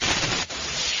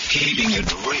Keeping it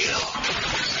real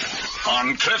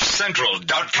on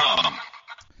CliffCentral.com.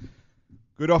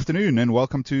 Good afternoon and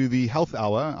welcome to the Health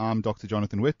Hour. I'm Dr.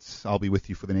 Jonathan Witt. I'll be with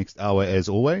you for the next hour as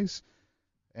always.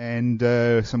 And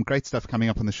some great stuff coming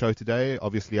up on the show today.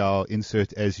 Obviously our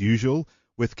insert as usual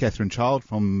with Catherine Child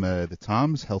from The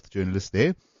Times, health journalist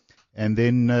there. And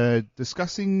then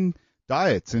discussing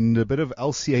diet and a bit of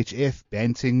LCHF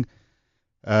banting.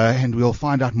 And we'll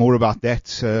find out more about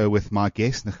that with my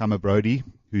guest, Nechama Brody,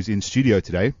 who's in studio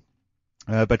today.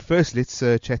 But first, let's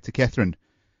chat to Catherine.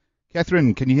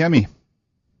 Catherine, can you hear me?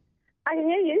 I can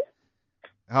hear you.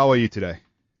 How are you today?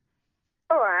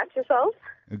 All right, yourself?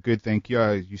 Good, thank you.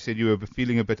 You said you were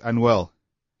feeling a bit unwell.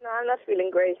 No, I'm not feeling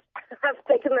great. I've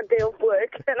taken a day off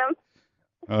work, and I'm...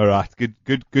 All right,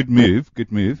 good move,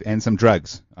 and some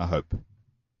drugs, I hope.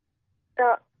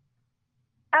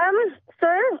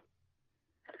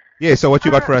 So what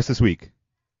you got for us this week?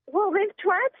 Well, they've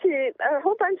tried a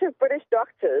whole bunch of British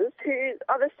doctors who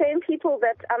are the same people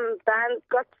that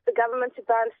got the government to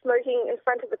ban smoking in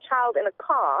front of a child in a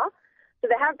car,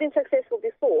 so they have been successful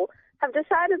before, have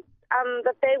decided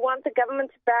that they want the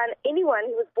government to ban anyone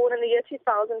who was born in the year 2000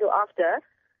 or after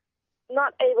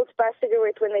not able to buy a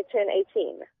cigarette when they turn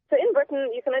 18. So in Britain,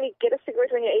 you can only get a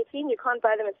cigarette when you're 18. You can't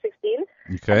buy them at 16.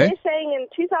 Okay. And they're saying in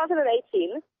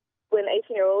 2018, when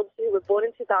 18-year-olds who were born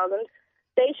in 2000,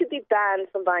 they should be banned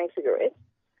from buying cigarettes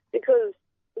because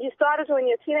you started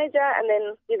when you're a teenager and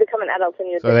then you become an adult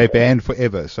and you're... So they're banned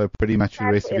forever. So pretty much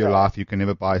the rest of your life you can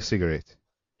never buy a cigarette.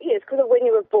 Yes, because of when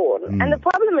you were born. And the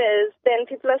problem is then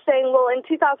people are saying, well, in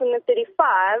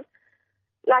 2035,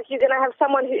 like you're going to have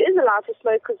someone who is allowed to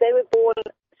smoke because they were born,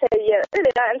 say, a year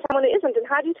earlier and someone who isn't. And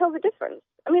how do you tell the difference?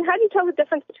 I mean, how do you tell the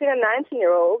difference between a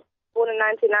 19-year-old born in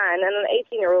 99 and an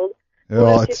 18-year-old?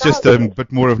 Well, it's just a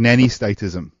bit more of nanny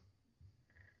statism.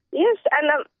 Yes,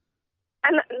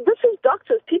 and this is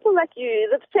doctors, people like you,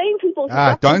 the same people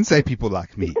who... don't say people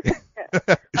like me.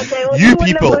 Okay, well, you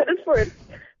people. Voted for it.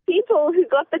 People who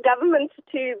got the government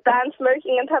to ban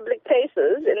smoking in public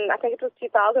places in, I think it was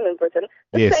 2000 in Britain,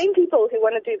 the same people who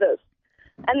want to do this.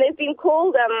 And they've been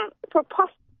called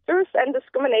preposterous and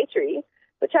discriminatory,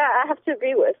 which I have to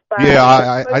agree with. But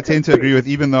I tend to agree with,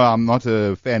 even though I'm not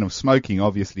a fan of smoking,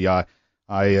 obviously, I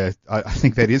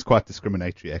think that is quite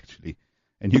discriminatory, actually.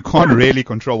 And you can't really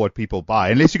control what people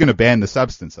buy, unless you're going to ban the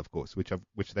substance, of course, which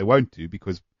they won't do,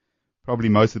 because probably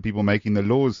most of the people making the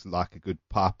laws like a good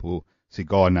pipe or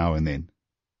cigar now and then.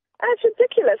 It's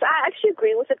ridiculous. I actually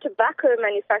agree with the Tobacco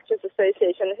Manufacturers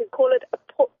Association, who call it a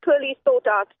poorly thought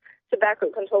out tobacco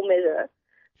control measure.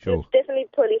 Sure. It's definitely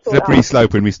poorly thought Slippery out.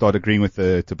 slope when we start agreeing with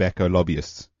the tobacco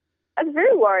lobbyists. It's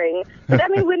very worrying. But I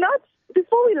mean,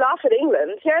 before we laugh at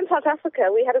England, here in South Africa,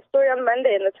 we had a story on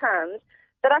Monday in the Times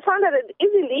that I found that it is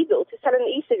illegal to sell an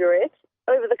e-cigarette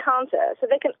over the counter, so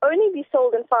they can only be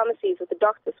sold in pharmacies with a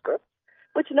doctor's script,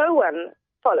 which no one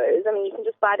follows. I mean, you can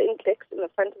just buy it in clicks in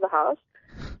the front of the house.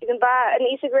 You can buy an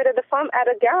e-cigarette at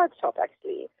a garage shop,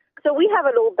 actually. So we have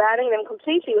a law banning them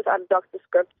completely without a doctor's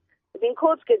script. It's been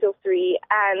called Schedule 3,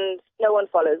 and no one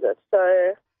follows it.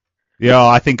 So yeah,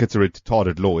 I think it's a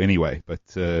retarded law anyway, but...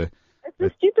 it's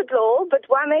a stupid law, but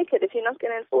why make it if you're not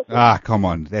going to enforce it? Come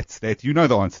on. That's that. You know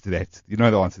the answer to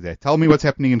that. Tell me what's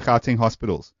happening in Gauteng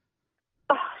hospitals.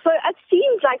 So it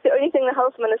seems like the only thing the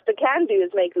health minister can do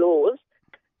is make laws.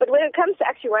 But when it comes to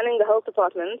actually running the health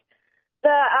department,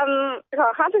 the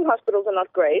Gauteng hospitals are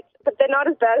not great, but they're not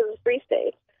as bad as the Free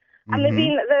State. And they've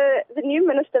been, the new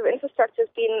Minister of Infrastructure has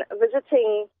been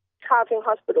visiting Gauteng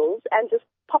hospitals and just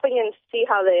popping in to see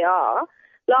how they are.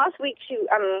 Last week, she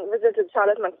visited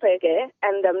Charlotte Maxeke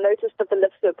and noticed that the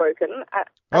lifts were broken. I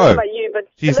don't know about you, but...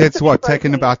 Geez, that's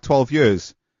taken about 12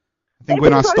 years. I think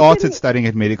when I started studying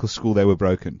at medical school, they were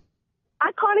broken.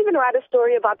 I can't even write a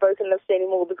story about broken lifts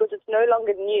anymore because it's no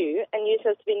longer new and you're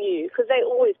supposed to be new because they're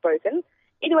always broken.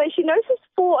 Anyway, she noticed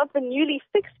 4 of the newly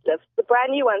fixed lifts, the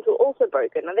brand new ones, were also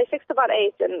broken. And they fixed about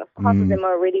 8 and half of them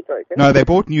are already broken. No, they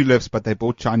bought new lifts, but they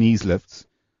bought Chinese lifts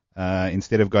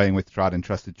instead of going with tried and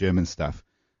trusted German stuff.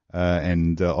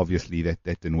 And obviously that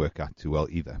didn't work out too well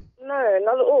either. No,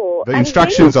 not at all. The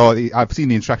instructions I've seen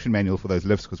the instruction manual for those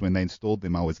lifts because when they installed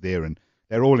them I was there and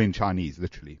they're all in Chinese,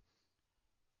 literally.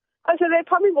 Oh, so they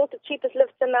probably bought the cheapest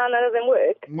lifts and now none of them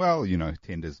work? Well,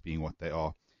 tenders being what they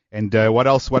are. And what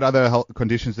else, what other health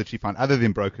conditions did she find other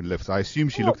than broken lifts? I assume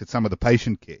she looked at some of the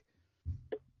patient care.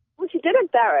 Well, she did at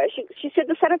Barra. She said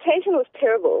the sanitation was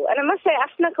terrible. And I must say,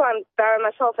 I snuck around Barra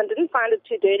myself and didn't find it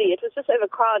too dirty. It was just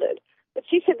overcrowded. But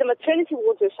she said the maternity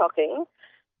wards were shocking.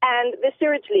 And the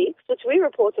sewage leaks, which we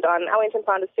reported on, I went and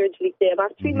found a sewage leak there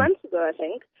about 3 months ago, I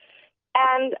think.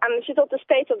 And she thought the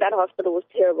state of that hospital was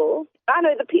terrible. I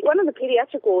know one of the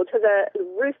pediatric wards has a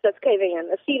roof that's caving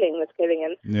in, a ceiling that's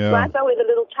caving in, right by where the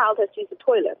little child has to use the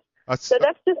toilet. So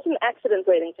that's just an accident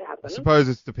waiting to happen. I suppose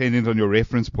it's dependent on your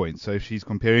reference point. So if she's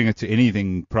comparing it to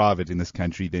anything private in this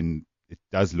country, then it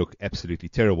does look absolutely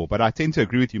terrible. But I tend to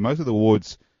agree with you. Most of the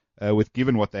wards,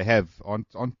 given what they have, aren't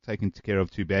taken care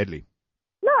of too badly.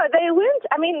 No, they weren't.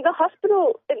 I mean, the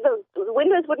hospital, the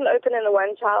windows wouldn't open in the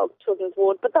one-child children's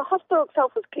ward, but the hospital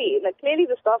itself was clean. And clearly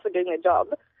the staff are doing their job.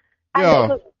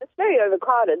 And it's very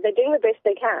overcrowded. They're doing the best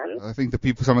they can. I think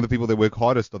some of the people that work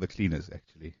hardest are the cleaners,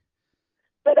 actually.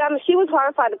 But she was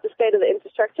horrified at the state of the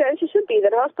infrastructure, and she should be.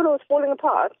 That hospital is falling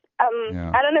apart. I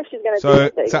don't know if she's going to do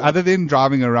anything. So other than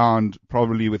driving around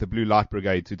probably with a blue light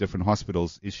brigade to different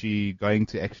hospitals, is she going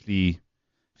to actually,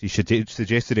 she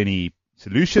suggested any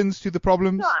solutions to the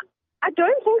problems? No, I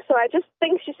don't think so. I just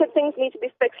think she said things need to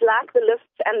be fixed, like the lifts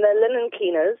and the linen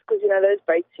cleaners, because, those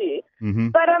break too. Mm-hmm.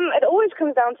 But it always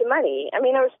comes down to money. I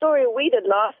mean, a story we did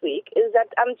last week is that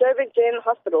Joburg Gen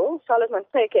Hospital, Charlotte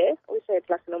Maxeke, we say it's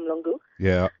like an Umlungu,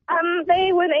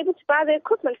 they weren't able to buy the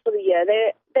equipment for the year.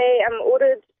 They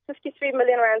ordered 53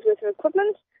 million rands worth of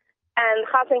equipment, and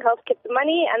Gauteng Health kept the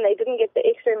money, and they didn't get the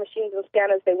X-ray machines and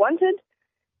scanners they wanted.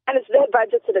 And it's their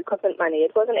budgeted equipment money.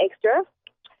 It wasn't extra.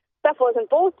 Stuff wasn't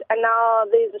bought, and now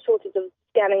there's a shortage of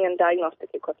scanning and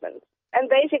diagnostic equipment. And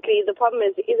basically, the problem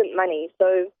isn't money,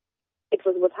 so it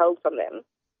was withheld from them.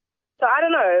 So I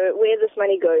don't know where this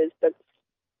money goes, but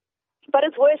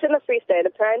it's worse in the Free State.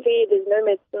 Apparently, there's no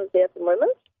medicines there at the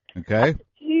moment. Okay.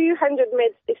 200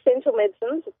 essential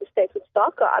medicines that the state would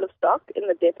stock are out of stock in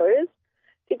the depots.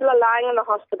 People are lying in the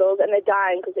hospitals, and they're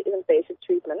dying because there isn't basic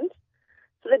treatment.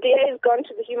 So the DA has gone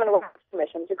to the Human Rights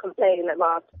Commission to complain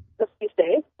about the Free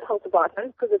State, the health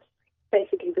department, because it's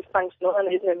basically dysfunctional and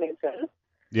there's no medicine.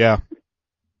 Yeah.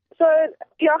 So,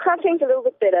 Gauteng's a little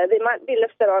bit better. There might be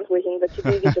lifts that aren't working, but you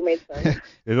do get your medicine.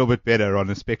 A little bit better on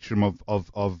a spectrum of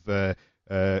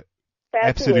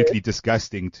absolutely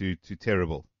disgusting to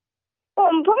terrible. Well,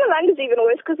 Mpumalanga is even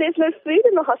worse because there's no food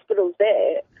in the hospitals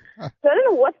there. So I don't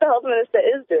know what the health minister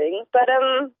is doing, but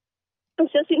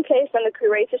it's just been placed under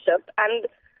curatorship, and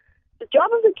the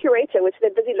job of the curator, which they're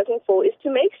busy looking for, is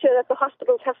to make sure that the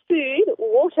hospitals have food,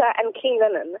 water, and clean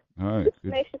linen. Oh, which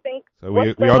makes you think, so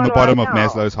we're on the bottom of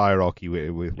Maslow's hierarchy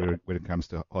when it comes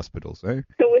to hospitals, eh?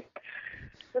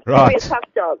 It's right. A tough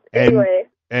job. Anyway.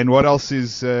 And what else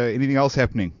is, anything else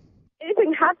happening?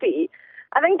 Anything happy?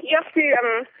 I think you have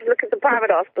to look at the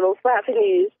private hospitals for happy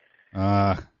news.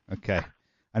 Okay.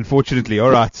 Unfortunately,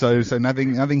 all right. So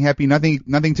nothing happy,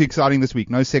 nothing too exciting this week.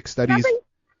 No sex studies.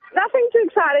 Nothing too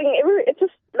exciting. It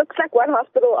just looks like one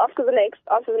hospital after the next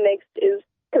is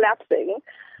collapsing.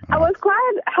 I was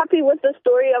quite happy with the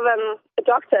story of a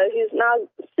doctor who's now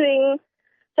suing.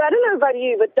 So I don't know about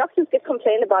you, but doctors get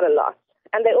complained about a lot,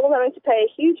 and they're all having to pay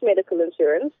a huge medical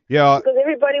insurance. Yeah. Because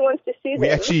everybody wants to sue them.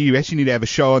 You actually need to have a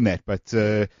show on that, but.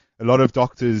 A lot of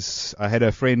doctors, I had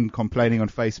a friend complaining on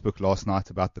Facebook last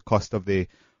night about the cost of their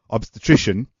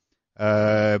obstetrician,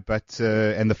 and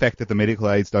the fact that the medical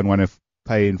aids don't want to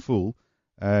pay in full.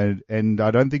 And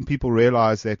I don't think people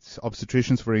realize that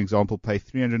obstetricians, for example, pay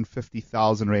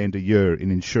 350,000 Rand a year in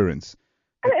insurance.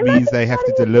 It means they have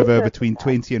to deliver between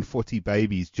 20 and 40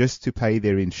 babies just to pay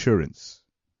their insurance.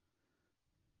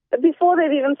 Before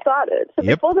they've even started. So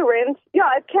before the rent,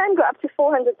 it can go up to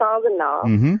 400,000 now.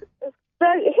 Mm-hmm. The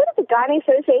head of the Gynae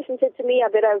Association said to me, I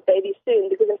better have babies soon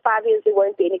because in 5 years there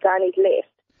won't be any gynaes left.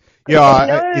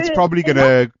 Yeah, it's probably going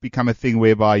to become a thing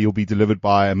whereby you'll be delivered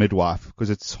by a midwife because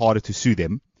it's harder to sue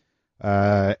them.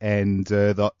 A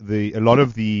lot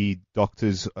of the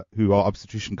doctors who are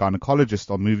obstetrician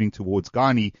gynecologists are moving towards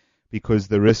gynae because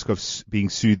the risk of being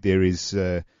sued there is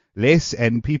less,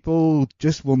 and people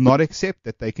just will not accept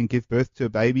that they can give birth to a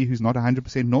baby who's not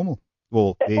 100% normal.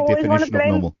 Well, their definition of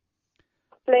normal.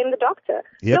 Blame the doctor.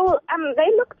 Yep. So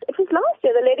it was last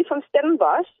year, the lady from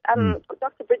Stellenbosch,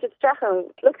 Dr. Bridget Strachan,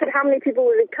 looked at how many people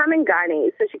were becoming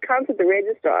gynaes, so she counted the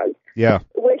registrars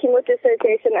working with the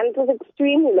association, and it was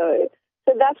extremely low.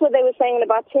 So that's what they were saying in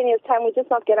about 10 years' time, we're just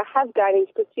not going to have gynaes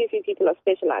because too few people are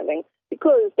specializing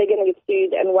because they're going to get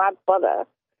sued, and why bother?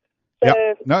 So,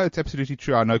 no, it's absolutely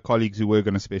true. I know colleagues who were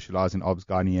going to specialize in obs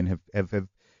gynae and have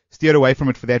steered away from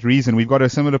it for that reason. We've got a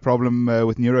similar problem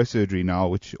with neurosurgery now,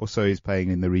 which also is paying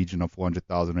in the region of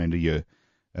 400,000 Rand a year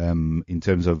in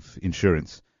terms of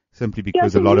insurance, simply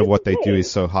because a lot of what they do is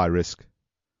so high risk.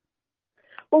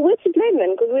 Well, we're to blame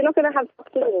then, because we're not going to have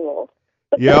doctors anymore.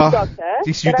 But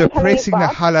Jeez, you're depressing the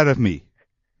hell out of me.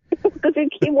 Because we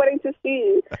keep wanting to sue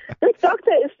you. This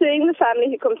doctor is suing the family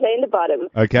who complained about him.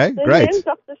 Okay, so great. His name's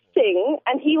Dr. Singh,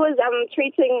 and he was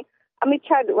treating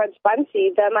Amitabh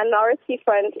Rajbansi, the Minority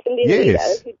Front Indian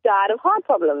Yes. leader who died of heart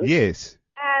problems. Yes.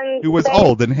 And Who was they-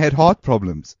 old and had heart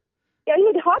problems. Yeah, he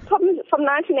had heart problems from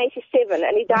 1987,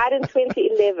 and he died in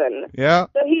 2011. Yeah.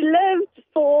 So he lived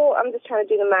for, I'm just trying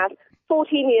to do the math,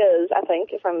 14 years, I think,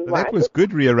 if I'm Well, right. that was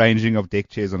good rearranging of deck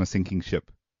chairs on a sinking ship.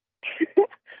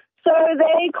 So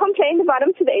they complained about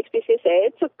him to the HPCSA.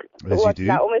 It took As you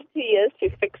do. almost 2 years to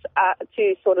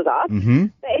sort it out. Mm-hmm.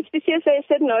 The HPCSA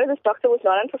said no, this doctor was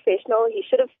not unprofessional. He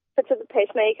should have fitted the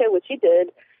pacemaker, which he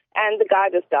did, and the guy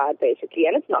just died basically,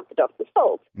 and it's not the doctor's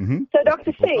fault. Mm-hmm. So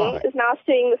Dr. Singh Why? is now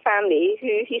suing the family,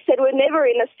 who he said were never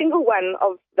in a single one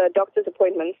of the doctor's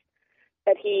appointments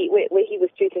that where he was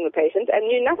treating the patient, and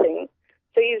knew nothing.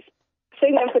 So he's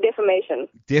suing them for defamation.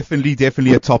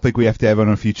 Definitely a topic we have to have on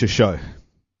a future show.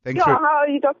 Thanks Yeah, for how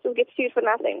you doctors get sued for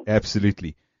nothing?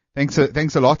 absolutely. Thanks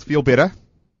a lot. Feel better.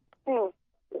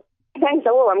 Thanks,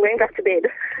 I will. I'm going back to bed.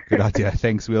 Good idea.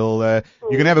 Thanks. We'll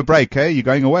you're gonna have a break, eh? You're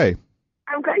going away.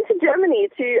 I'm going to Germany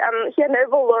to hear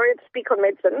Nobel laureates speak on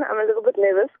medicine. I'm a little bit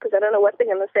nervous because I don't know what they're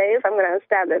going to say, if I'm going to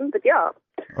understand them. But yeah.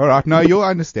 All right. No, you'll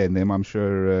understand them. I'm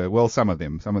sure. Well, some of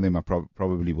them are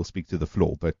probably will speak to the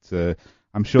floor, but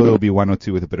I'm sure there'll be one or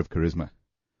two with a bit of charisma.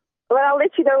 Well, I'll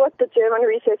let you know what the German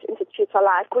research institutes are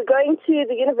like. We're going to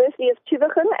the University of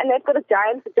Tübingen, and they've got a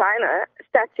giant vagina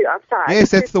statue outside.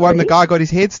 Yes, that's the one the guy got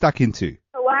his head stuck into.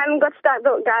 The one got stuck.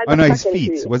 The guy Oh got no, his stuck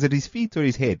feet. into. Was it his feet or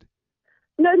his head?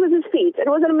 No, it was his feet. It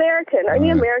was an American. Only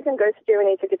Oh. American goes to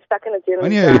Germany to get stuck in a German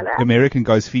Only vagina. an American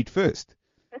goes feet first.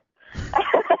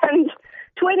 And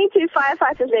 22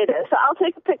 firefighters later. So I'll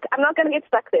take a pic. I'm not going to get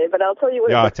stuck there, but I'll tell you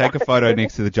what. Yeah, take a photo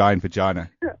next to the giant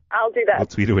vagina. I'll do that. We'll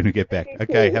tweet it when we get back.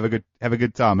 Okay, have a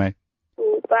good time, eh?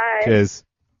 Bye. Cheers.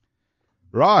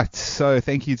 Right, so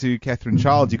thank you to Catherine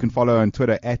Childs. You can follow her on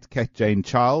Twitter at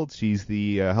 @CatJaneChild. She's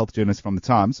the health journalist from The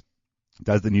Times.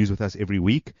 Does the news with us every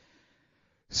week.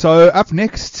 So up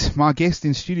next, my guest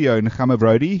in studio, Nechama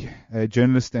Brody, a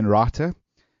journalist and writer.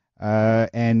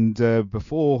 And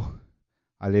before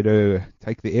I let her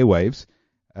take the airwaves,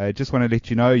 just want to let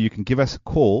you know you can give us a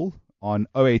call on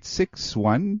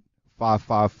 0861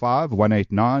 555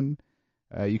 189.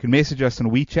 You can message us on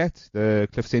WeChat, the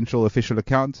Cliff Central official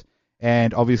account,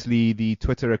 and obviously the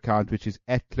Twitter account, which is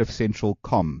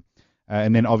 @CliffCentral.com.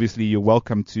 And then obviously you're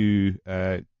welcome to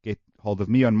get hold of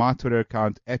me on my Twitter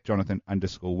account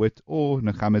 @Jonathan_Witt or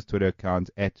Nechama's Twitter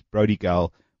account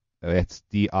 @BrodyGal. That's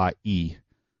DIE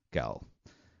Gal.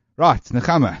 Right,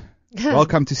 Nechama,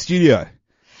 welcome to studio.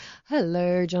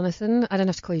 Hello, Jonathan. I don't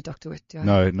have to call you Dr. Witt, do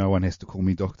I? No one has to call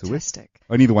me Dr. Witt. Fantastic.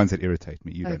 Only the ones that irritate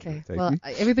me. You don't Okay. irritate Well, me.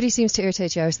 everybody seems to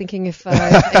irritate you. I was thinking if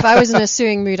I was in a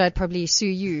suing mood, I'd probably sue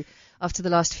you after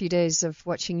the last few days of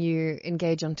watching you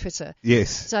engage on Twitter. Yes.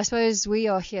 So I suppose we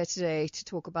are here today to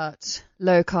talk about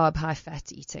low-carb,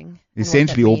 high-fat eating. and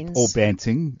Essentially, what that or means.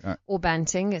 banting. Or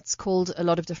banting. It's called a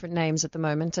lot of different names at the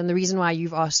moment. And the reason why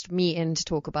you've asked me in to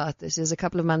talk about this is a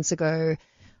couple of months ago,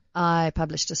 I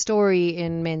published a story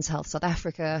in Men's Health South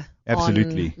Africa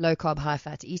Absolutely. on low-carb,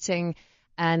 high-fat eating.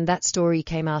 And that story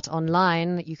came out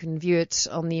online. You can view it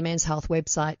on the Men's Health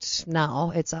website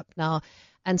now. It's up now.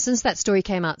 And since that story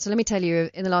came out, so let me tell you,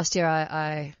 in the last year,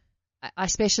 I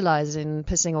specialize in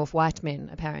pissing off white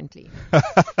men, apparently,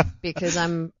 because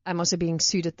I'm also being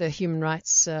sued at the Human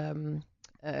Rights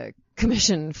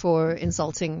Commission for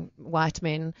insulting white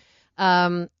men.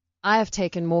 I have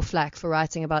taken more flack for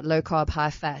writing about low carb,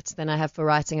 high fat than I have for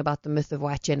writing about the myth of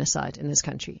white genocide in this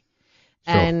country.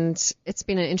 Sure. And it's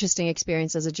been an interesting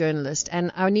experience as a journalist.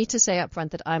 And I need to say up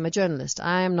front that I'm a journalist.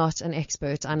 I am not an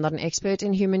expert. I'm not an expert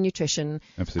in human nutrition.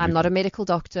 Absolutely. I'm not a medical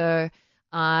doctor.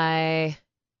 I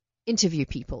interview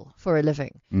people for a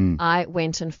living. I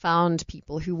went and found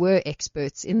people who were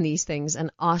experts in these things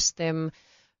and asked them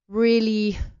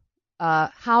really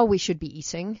how we should be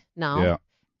eating now. Yeah.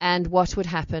 And what would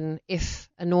happen if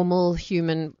a normal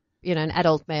human, an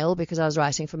adult male, because I was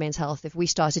writing for Men's Health, if we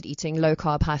started eating low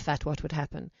carb, high fat, what would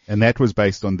happen? And that was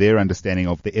based on their understanding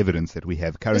of the evidence that we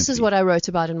have currently. This is what I wrote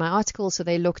about in my article. So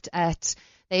they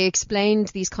explained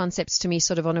these concepts to me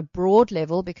sort of on a broad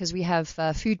level, because we have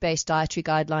food-based dietary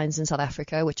guidelines in South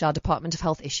Africa, which are Department of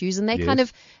Health issues, and they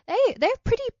Yes. they're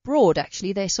pretty broad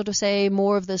actually. They sort of say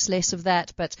more of this, less of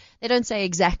that, but they don't say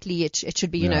exactly it should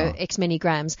be No. X many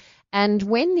grams. And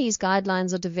when these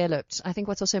guidelines are developed, I think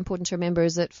what's also important to remember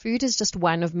is that food is just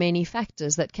one of many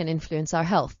factors that can influence our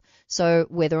health. So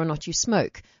whether or not you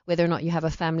smoke, whether or not you have a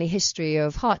family history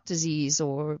of heart disease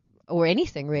or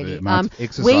anything really. The amount of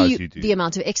exercise where you do. The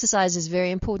amount of exercise is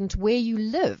very important. Where you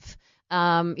live,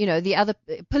 the other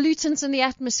pollutants in the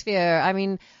atmosphere. I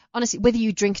mean, honestly, whether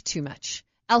you drink too much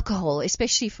alcohol,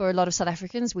 especially for a lot of South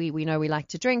Africans, we know we like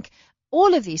to drink.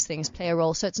 all of these things play a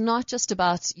role. So it's not just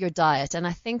about your diet. And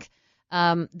I think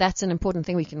that's an important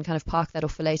thing. We can kind of park that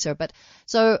off for later. But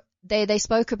so they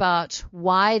spoke about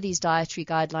why these dietary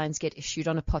guidelines get issued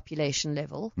on a population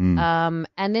level. And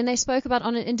then they spoke about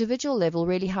on an individual level,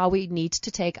 really how we need to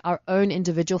take our own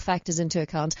individual factors into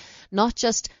account, not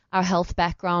just our health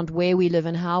background, where we live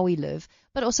and how we live,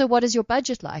 but also what is your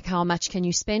budget like? How much can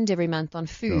you spend every month on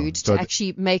food to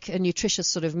actually make a nutritious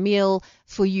sort of meal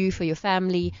for you, for your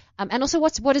family? And also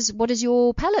what is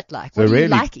your palate like? What do you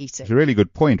like eating? It's a really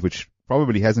good point, which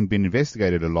probably hasn't been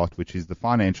investigated a lot, which is the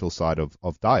financial side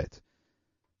of diet.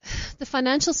 The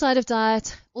financial side of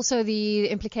diet, also the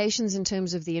implications in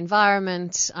terms of the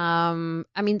environment. So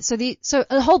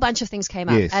a whole bunch of things came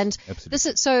up. Yes, and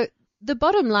absolutely. The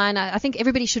bottom line, I think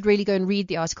everybody should really go and read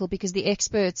the article, because the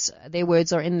experts, their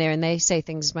words are in there and they say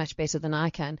things much better than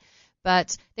I can.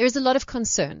 But there is a lot of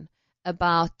concern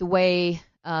about the way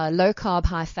low carb,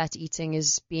 high fat eating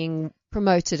is being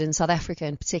promoted in South Africa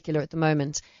in particular at the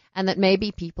moment, and that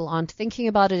maybe people aren't thinking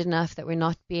about it enough, that we're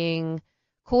not being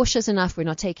cautious enough, we're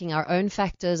not taking our own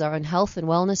factors, our own health and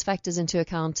wellness factors into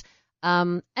account.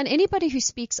 And anybody who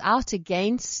speaks out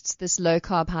against this low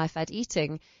carb, high fat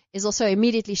eating is also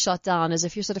immediately shot down as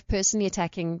if you're sort of personally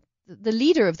attacking the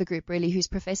leader of the group, really, who's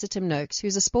Professor Tim Noakes,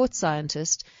 who's a sports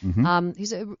scientist,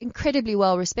 who's an incredibly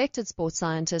well-respected sports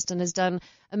scientist and has done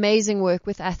amazing work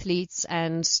with athletes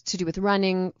and to do with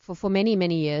running for many,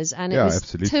 many years. And it was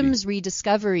absolutely. Tim's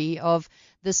rediscovery of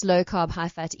this low-carb,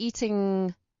 high-fat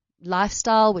eting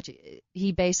lifestyle, which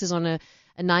he bases on a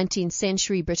 19th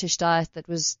century British diet that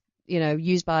was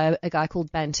used by a guy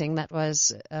called Banting. That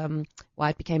was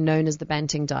why it became known as the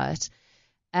Banting diet.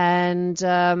 And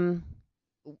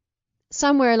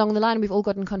somewhere along the line, we've all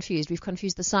gotten confused. We've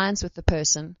confused the science with the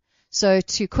person. So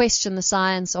to question the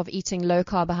science of eating low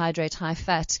carbohydrate, high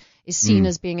fat is seen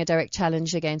as being a direct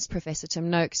challenge against Professor Tim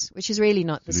Noakes, which is really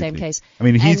not the same case. I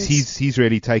mean, he's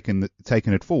really taken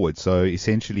it forward. So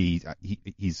essentially,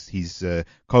 he's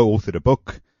co-authored a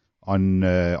book on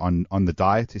the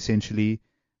diet, essentially.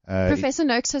 Professor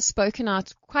Noakes has spoken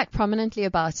out quite prominently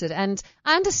about it, and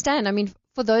I understand. I mean,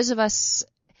 for those of us.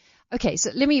 Okay,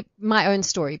 so my own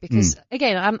story, because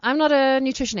again, I'm not a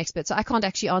nutrition expert, so I can't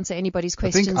actually answer anybody's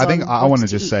questions. I think I want to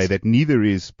just say that neither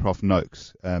is Prof.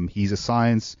 Noakes. He's a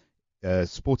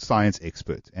sports science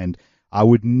expert, and I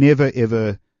would never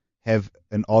ever have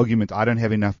an argument. I don't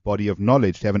have enough body of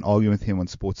knowledge to have an argument with him on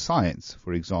sports science,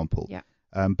 for example. Yeah.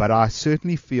 But I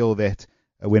certainly feel that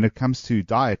when it comes to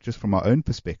diet, just from our own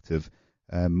perspective,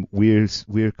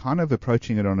 we're kind of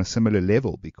approaching it on a similar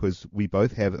level, because we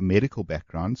both have a medical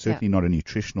background, certainly not a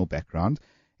nutritional background,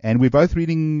 and we're both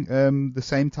reading the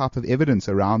same type of evidence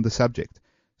around the subject.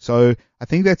 So I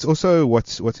think that's also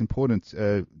what's important.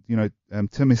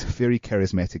 Tim is a very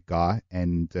charismatic guy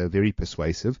and very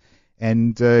persuasive,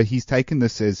 and he's taken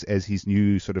this as his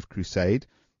new sort of crusade,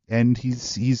 and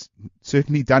he's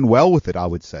certainly done well with it, I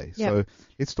would say. Yeah. So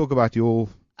let's talk about your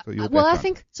background. I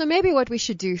think so. Maybe what we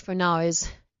should do for now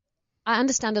is, I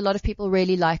understand a lot of people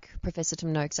really like Professor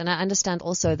Tim Noakes, and I understand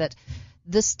also that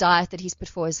this diet that he's put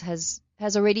forward has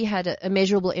already had a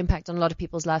measurable impact on a lot of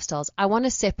people's lifestyles. I want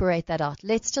to separate that out.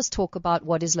 Let's just talk about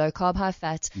what is low carb, high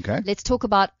fat. Okay. Let's talk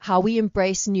about how we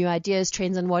embrace new ideas,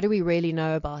 trends, and what do we really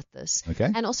know about this.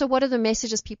 Okay. And also, what are the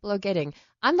messages people are getting?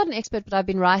 I'm not an expert, but I've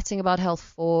been writing about health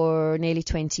for nearly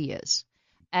 20 years.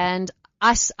 And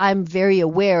I'm very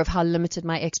aware of how limited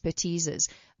my expertise is.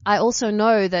 I also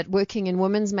know that working in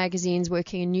women's magazines,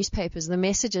 working in newspapers, the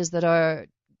messages that are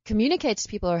communicated to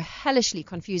people are hellishly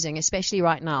confusing, especially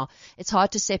right now. It's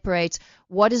hard to separate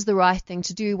what is the right thing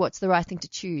to do, what's the right thing to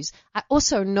choose. I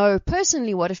also know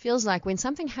personally what it feels like when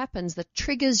something happens that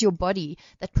triggers your body,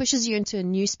 that pushes you into a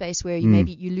new space where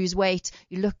maybe you lose weight,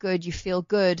 you look good, you feel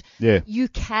good. Yeah. You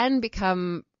can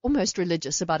become almost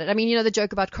religious about it. I mean, the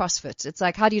joke about CrossFit. It's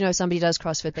like, how do you know somebody does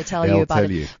CrossFit? They tell you about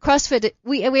it. CrossFit,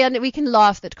 we can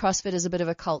laugh that CrossFit is a bit of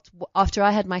a cult. After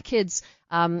I had my kids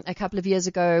a couple of years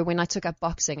ago when I took up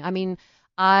boxing, I mean,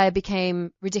 I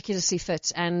became ridiculously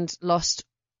fit and lost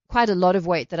quite a lot of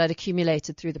weight that I'd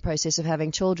accumulated through the process of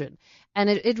having children. And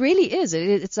it really is.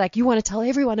 It's like you want to tell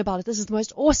everyone about it. This is the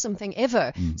most awesome thing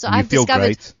ever. So I've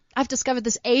discovered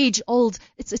this age-old,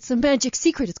 it's a magic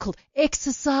secret. It's called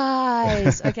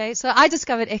exercise. Okay, so I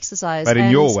discovered exercise. But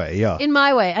in your way, yeah. In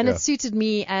my way, and it suited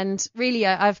me. And really,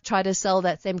 I've tried to sell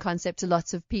that same concept to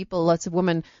lots of people, lots of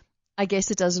women. I guess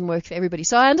it doesn't work for everybody.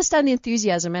 So I understand the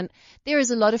enthusiasm, and there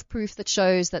is a lot of proof that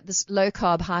shows that this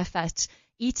low-carb, high-fat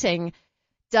eating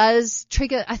does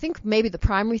trigger. I think maybe the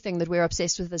primary thing that we're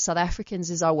obsessed with as South Africans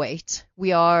is our weight.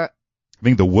 I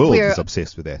think the world is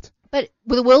obsessed with that. But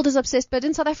the world is obsessed. But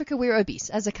in South Africa, we're obese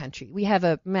as a country. We have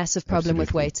a massive problem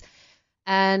with weight.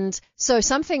 And so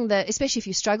something that, especially if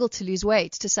you struggle to lose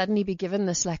weight, to suddenly be given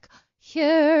this like,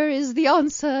 here is the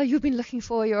answer you've been looking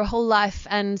for your whole life.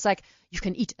 And it's like, you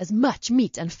can eat as much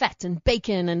meat and fat and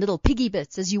bacon and little piggy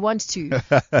bits as you want to.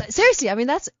 Seriously, I mean,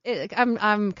 that's,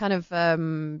 I'm kind of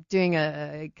doing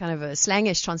a kind of a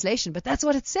slangish translation, but that's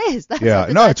what it says.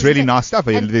 It's really nice stuff.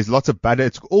 There's lots of butter.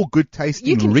 It's all good tasting,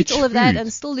 you can rich eat all of food. that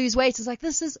and still lose weight. It's like,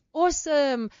 this is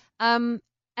awesome. And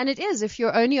it is, if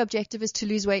your only objective is to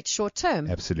lose weight short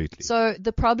term. Absolutely. So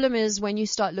the problem is when you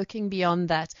start looking beyond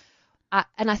that.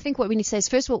 And I think what we need to say is,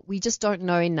 first of all, we just don't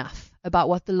know enough about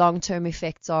what the long-term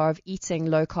effects are of eating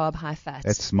low-carb, high-fat.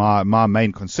 That's my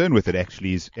main concern with it,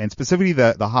 actually, and specifically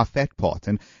the high-fat part.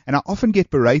 And I often get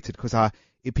berated because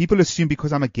people assume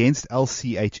because I'm against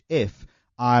LCHF,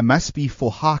 I must be for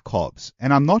high carbs,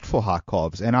 and I'm not for high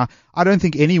carbs, and I don't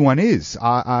think anyone is.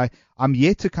 I'm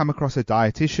yet to come across a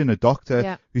dietitian, a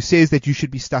doctor, who says that you should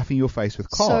be stuffing your face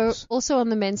with carbs. So also on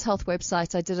the Men's Health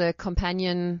website, I did a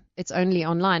companion, it's only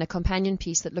online, a companion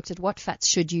piece that looked at what fats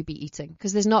should you be eating.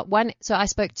 Because there's not one, so I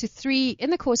spoke to 3 in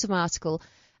the course of my article,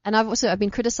 and I've been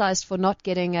criticized for not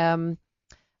getting a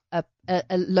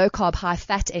low-carb,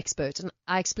 high-fat expert. And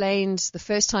I explained the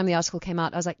first time the article came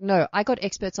out, I was like, no, I got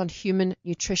experts on human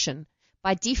nutrition.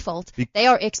 By default, they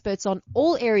are experts on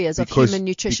all areas of human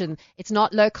nutrition. It's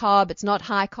not low carb, it's not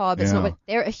high carb, it's not.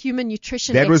 They're a human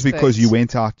nutrition expert. That was because you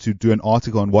went out to do an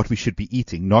article on what we should be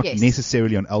eating, not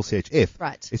necessarily on LCHF.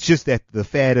 Right. It's just that the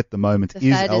fad at the moment is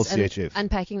LCHF.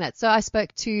 Unpacking that. So I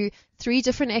spoke to 3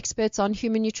 different experts on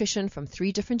human nutrition from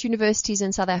 3 different universities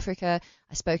in South Africa.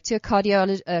 I spoke to a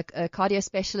cardio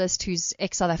specialist who's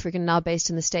ex-South African, now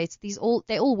based in the States.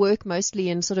 They all work mostly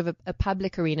in sort of a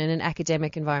public arena, in an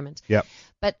academic environment. Yeah.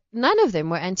 But none of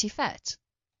them were anti-fat.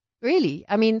 Really.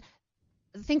 I mean,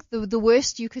 I think the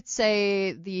worst you could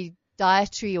say the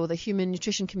dietary or the human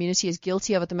nutrition community is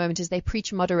guilty of at the moment is they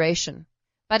preach moderation.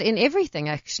 But in everything,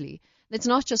 actually. It's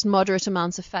not just moderate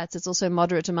amounts of fats, it's also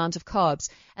moderate amount of carbs.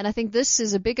 And I think this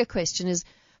is a bigger question is,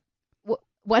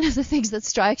 one of the things that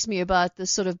strikes me about this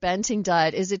sort of Banting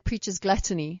diet is it preaches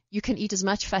gluttony. You can eat as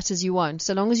much fat as you want.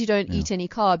 So long as you don't eat any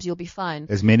carbs, you'll be fine.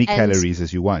 As many calories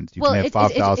as you want. You can have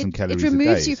 5,000 calories a day. It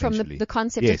removes you from the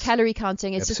concept of calorie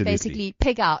counting. It's just basically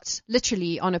pig out,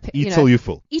 literally on a... Eat till you're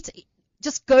full.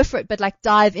 Just go for it, but like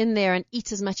dive in there and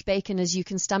eat as much bacon as you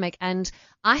can stomach. And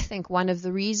I think one of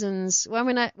the reasons,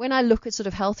 when I look at sort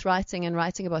of health writing and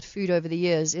writing about food over the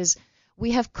years, is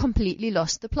we have completely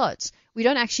lost the plot. We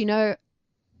don't actually know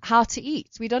how to eat.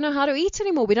 We don't know how to eat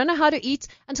anymore. We don't know how to eat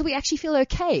until we actually feel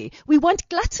okay. We want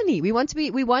gluttony. We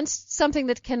want something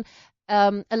that can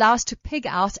allow us to pig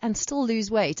out and still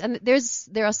lose weight. And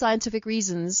there are scientific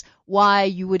reasons why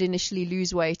you would initially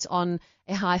lose weight on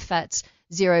a high-fat,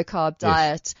 zero-carb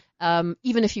diet,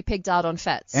 even if you pigged out on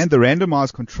fats. And the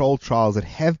randomized controlled trials that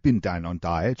have been done on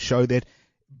diet show that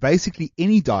basically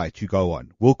any diet you go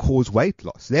on will cause weight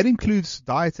loss. That includes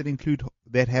diets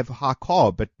that have high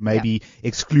carb, but maybe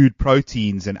exclude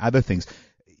proteins and other things.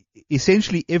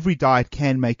 Essentially, every diet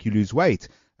can make you lose weight.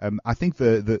 I think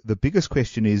the biggest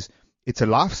question is, it's a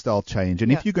lifestyle change.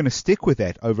 And if you're going to stick with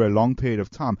that over a long period of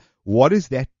time, what is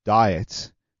that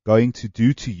diet going to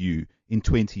do to you in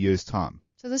 20 years' time?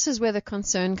 So this is where the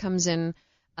concern comes in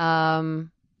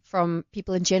from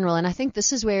people in general. And I think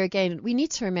this is where, again, we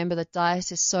need to remember that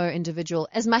diet is so individual.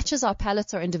 As much as our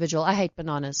palates are individual, I hate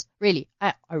bananas. Really.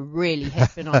 I really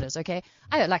hate bananas, okay?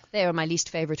 They're my least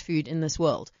favorite food in this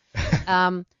world.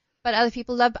 But other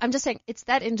people love, I'm just saying, it's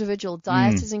that individual.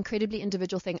 Diet is an incredibly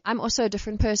individual thing. I'm also a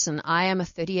different person. I am a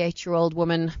 38-year-old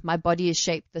woman. My body is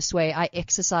shaped this way. I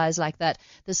exercise like that.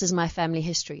 This is my family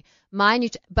history.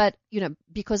 But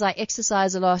because I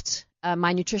exercise a lot,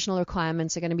 my nutritional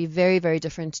requirements are going to be very, very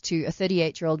different to a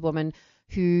 38-year-old woman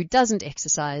who doesn't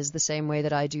exercise the same way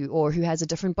that I do, or who has a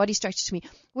different body structure to me.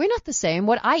 We're not the same.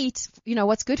 What I eat,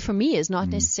 what's good for me is not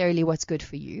necessarily what's good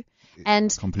for you.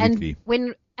 Completely.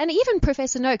 And even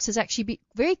Professor Noakes has actually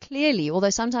very clearly,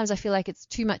 although sometimes I feel like it's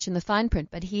too much in the fine print,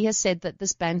 but he has said that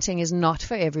this Banting is not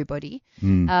for everybody.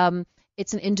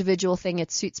 It's an individual thing. It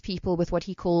suits people with what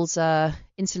he calls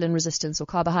insulin resistance or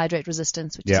carbohydrate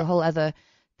resistance, which is a whole other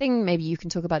thing maybe you can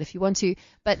talk about if you want to.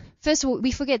 But first of all,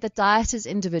 we forget that diet is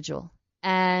individual.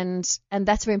 And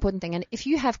that's a very important thing. And if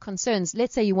you have concerns,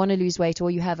 let's say you want to lose weight or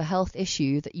you have a health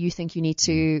issue that you think you need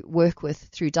to work with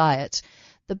through diet,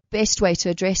 the best way to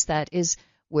address that is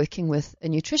working with a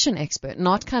nutrition expert,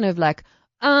 not kind of like,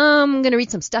 I'm going to read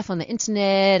some stuff on the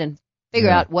internet and figure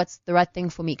out what's the right thing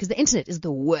for me, because the internet is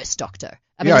the worst doctor.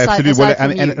 Absolutely.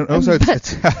 And also,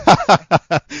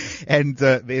 And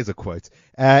there's a quote.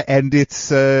 And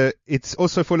it's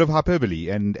also full of hyperbole,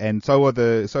 and so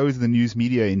is the news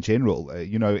media in general.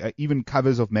 Even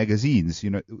covers of magazines,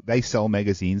 they sell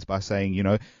magazines by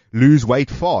saying, lose weight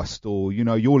fast, or,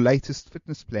 your latest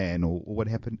fitness plan, or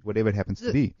whatever it happens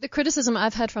to be. The criticism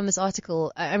I've had from this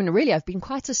article, I mean, really, I've been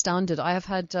quite astounded. I have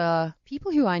had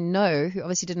people who I know, who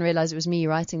obviously didn't realize it was me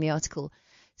writing the article,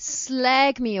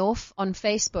 slag me off on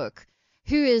Facebook.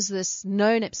 Who is this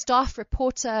known staff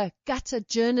reporter, gutter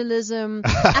journalism,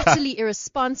 utterly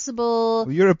irresponsible?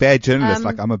 Well, you're a bad journalist,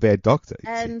 like I'm a bad doctor.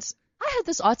 And I had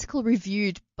this article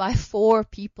reviewed by 4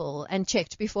 people and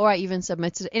checked before I even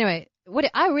submitted it. Anyway,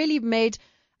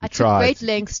 I took great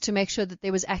lengths to make sure that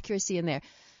there was accuracy in there.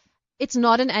 It's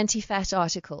not an anti-fat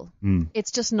article.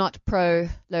 It's just not pro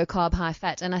low carb, high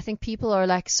fat. And I think people are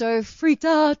like so freaked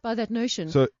out by that notion.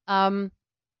 So,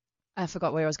 I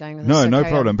forgot where I was going with this. No, so no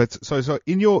problem. But so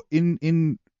in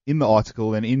the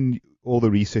article and in all the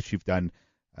research you've done,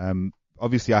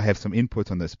 obviously I have some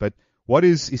input on this, but what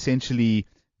is essentially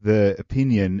the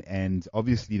opinion, and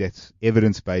obviously that's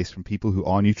evidence-based from people who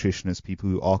are nutritionists, people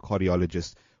who are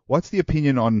cardiologists. What's the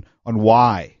opinion on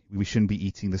why we shouldn't be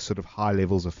eating this sort of high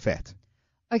levels of fat?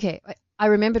 Okay, I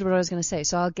remembered what I was going to say,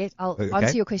 so I'll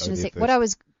answer your question in a sec. What I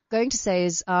was going to say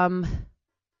is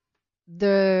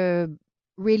the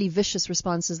really vicious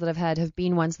responses that I've had have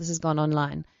been once this has gone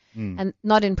online and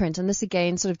not in print. And this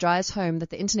again sort of drives home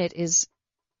that the internet is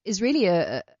really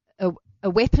a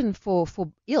weapon for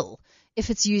ill if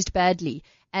it's used badly.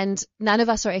 And none of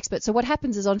us are experts. So what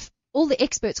happens is all the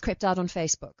experts crept out on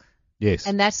Facebook. Yes.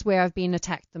 And that's where I've been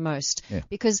attacked the most,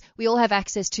 because we all have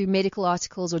access to medical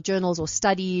articles or journals or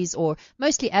studies, or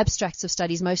mostly abstracts of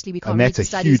studies. Mostly we can't read the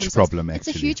studies. That's a huge problem, actually.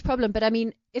 It's a huge problem. But I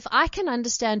mean, if I can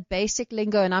understand basic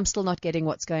lingo and I'm still not getting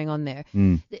what's going on there,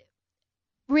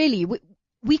 really,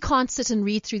 we can't sit and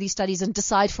read through these studies and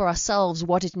decide for ourselves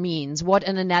what it means, what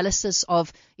an analysis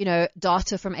of,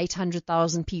 data from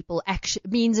 800,000 people actually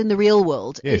means in the real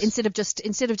world. Yes. Instead of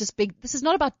just big, this is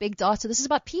not about big data. This is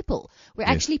about people. We're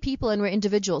actually people and we're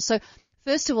individuals. So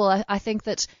first of all, I think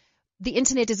that the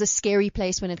internet is a scary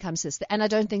place when it comes to this. And I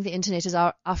don't think the internet is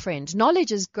our friend.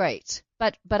 Knowledge is great,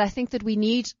 but I think that we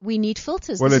need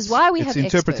filters. Well, this is why we have experts.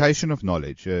 It's interpretation of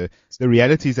knowledge. The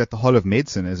reality is that the whole of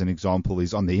medicine, as an example,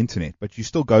 is on the internet, but you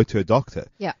still go to a doctor.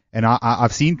 Yeah. And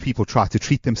I've seen people try to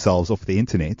treat themselves off the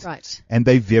internet. Right. And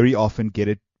they very often get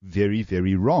it very,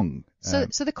 very wrong. So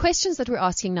the questions that we're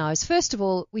asking now is, first of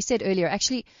all, we said earlier,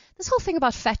 actually, this whole thing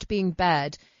about fat being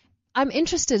bad, I'm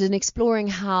interested in exploring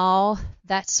how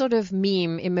that sort of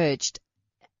meme emerged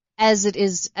as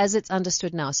it's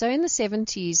understood now. So in the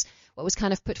 70s, what was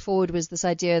kind of put forward was this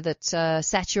idea that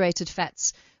saturated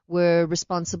fats were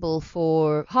responsible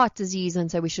for heart disease,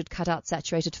 and so we should cut out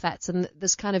saturated fats. And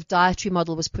this kind of dietary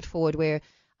model was put forward where,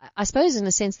 I suppose in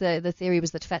a sense, the theory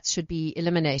was that fats should be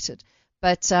eliminated.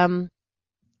 But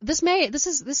this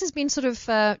has been sort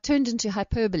of turned into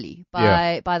hyperbole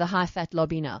by the high fat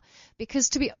lobby now, because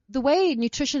the way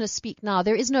nutritionists speak now,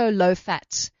 there is no low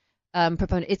fat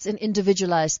proponent. It's an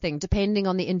individualized thing, depending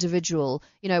on the individual.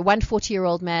 One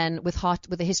 40-year-old man with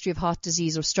a history of heart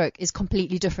disease or stroke is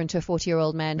completely different to a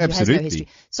 40-year-old man who has no history.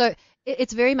 So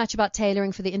it's very much about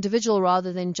tailoring for the individual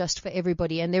rather than just for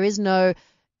everybody. And there is no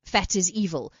fat is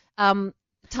evil.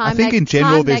 I think in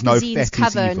general there's no fat is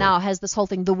cover evil. now has this whole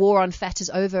thing, the war on fat is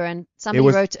over, and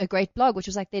somebody wrote a great blog which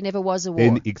was like, there never was a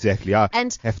war. Exactly, I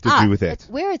have to agree with that.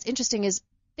 Where it's interesting is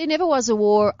there never was a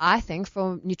war, I think,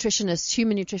 from nutritionists,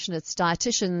 human nutritionists,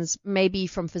 dietitians, maybe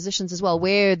from physicians as well.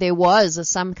 Where there was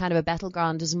some kind of a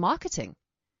battleground is marketing.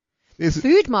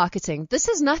 Food marketing. This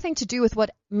has nothing to do with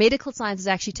what medical science is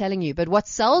actually telling you, but what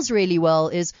sells really well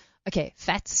is, okay,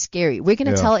 fat's scary. We're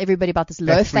going to tell everybody about this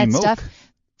low-fat stuff.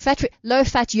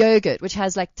 Low-fat yogurt, which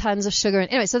has like tons of sugar.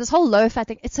 Anyway, so this whole low-fat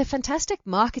thing, it's a fantastic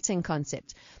marketing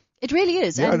concept. It really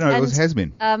is. Yeah, it has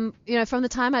been. From the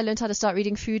time I learned how to start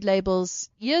reading food labels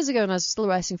years ago, when I was still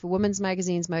writing for women's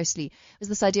magazines mostly, it was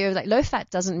this idea of like low-fat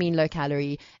doesn't mean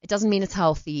low-calorie. It doesn't mean it's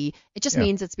healthy. It just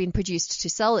means it's been produced to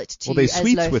sell it to you as low-fat.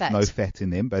 Well, there's sweets with no fat in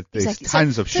them, but there's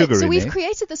tons of sugar in there. So we've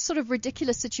created this sort of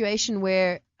ridiculous situation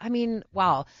where, I mean,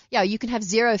 wow. Yeah, you can have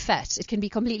zero fat. It can be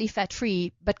completely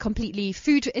fat-free, but completely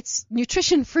food. It's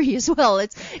nutrition-free as well.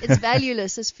 It's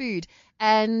valueless as food.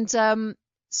 And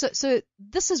So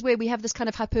this is where we have this kind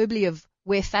of hyperbole of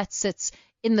where fat sits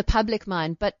in the public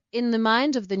mind. But in the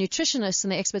mind of the nutritionists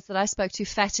and the experts that I spoke to,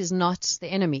 fat is not the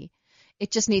enemy. It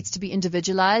just needs to be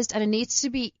individualized, and it needs to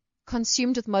be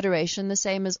consumed with moderation, the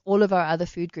same as all of our other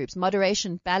food groups.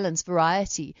 Moderation, balance,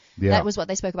 variety. Yeah. That was what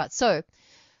they spoke about. So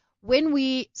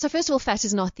first of all, fat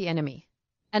is not the enemy,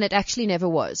 and it actually never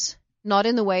was. not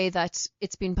in the way that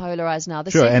it's been polarized now.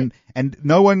 Sure, and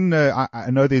no one, I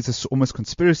know there's this almost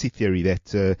conspiracy theory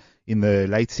that in the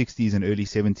late 60s and early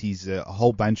 70s, a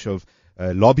whole bunch of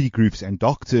lobby groups and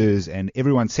doctors and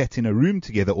everyone sat in a room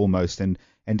together almost and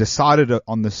decided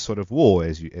on this sort of war,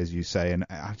 as you say. And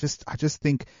I just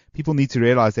think people need to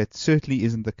realize that certainly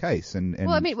isn't the case. Well,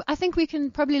 I mean, I think we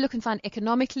can probably look and find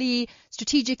economically,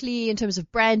 strategically, in terms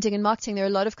of branding and marketing, there are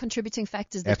a lot of contributing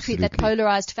factors that create that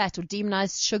polarized fat or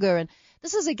demonized sugar. And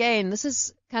this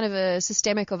is kind of a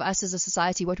systemic of us as a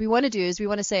society. What we want to do is we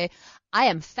want to say, I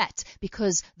am fat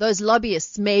because those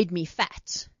lobbyists made me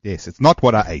fat. Yes, it's not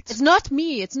what I ate. It's not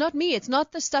me. It's not me. It's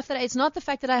not the stuff it's not the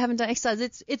fact that I haven't done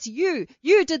exercise. It's you.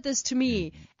 You did this to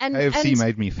me. And AFC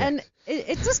made me fat. And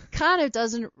it just kind of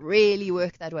doesn't really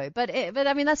work that way. But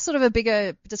I mean, that's sort of a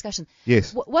bigger discussion.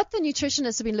 Yes. What the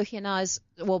nutritionists have been looking at now is,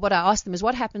 well, what I asked them is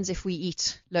what happens if we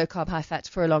eat low carb, high fat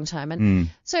for a long time. And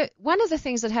so one of the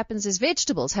things that happens is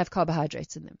vegetables have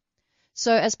carbohydrates in them.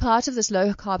 So as part of this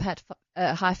low carb,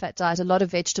 high fat diet, a lot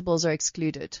of vegetables are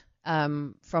excluded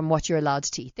from what you're allowed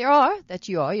to eat. I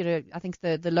think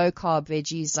the low carb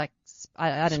veggies, like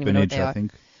I don't even know what they are.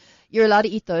 You're allowed to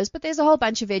eat those, but there's a whole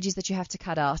bunch of veggies that you have to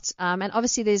cut out. And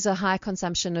obviously there's a high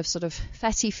consumption of sort of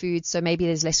fatty foods, so maybe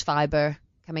there's less fiber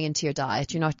coming into your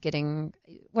diet. You're not getting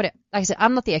like I said,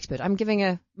 I'm not the expert. I'm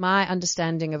giving my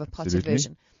understanding of a potted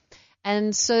version.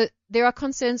 And so there are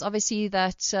concerns, obviously,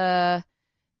 that so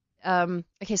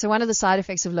one of the side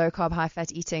effects of low carb, high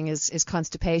fat eating is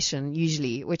constipation,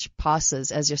 usually, which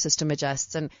passes as your system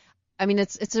adjusts. And I mean,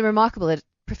 it's remarkable that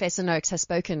Professor Noakes has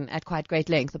spoken at quite great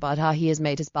length about how he has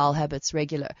made his bowel habits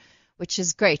regular, which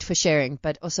is great for sharing,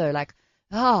 but also like,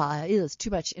 it's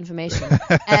too much information.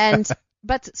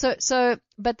 But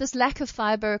this lack of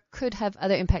fiber could have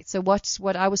other impacts. So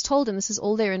what I was told, and this is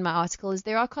all there in my article, is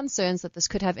there are concerns that this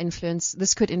could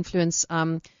influence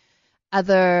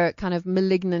other kind of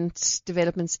malignant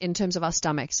developments in terms of our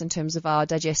stomachs, in terms of our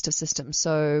digestive system.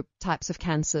 So types of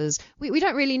cancers. We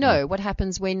don't really know what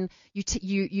happens when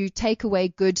you take away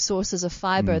good sources of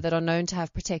fiber that are known to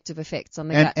have protective effects on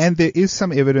the gut. And there is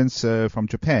some evidence from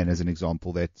Japan, as an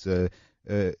example, that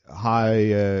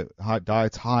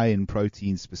diets high in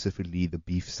protein, specifically the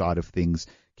beef side of things,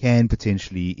 can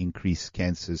potentially increase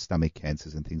cancers, stomach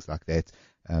cancers, and things like that.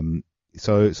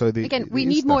 We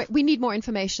need more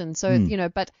information. So,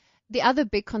 but the other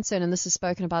big concern, and this is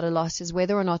spoken about a lot, is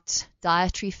whether or not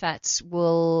dietary fats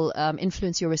will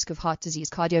influence your risk of heart disease,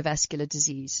 cardiovascular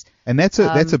disease. And that's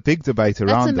a big debate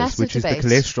around this, which is the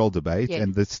cholesterol debate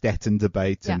and the statin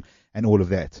debate and all of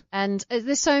that. And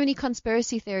there's so many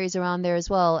conspiracy theories around there as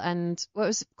well. And what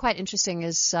was quite interesting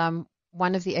is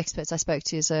one of the experts I spoke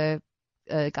to is a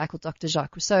guy called Dr.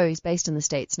 Jacques Rousseau. He's based in the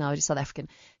States now. He's South African.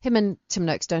 Him and Tim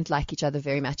Noakes don't like each other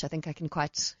very much. I think I can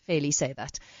quite fairly say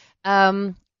that.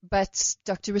 But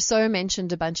Dr. Rousseau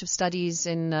mentioned a bunch of studies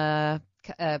in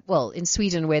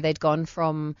Sweden, where they'd gone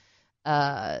from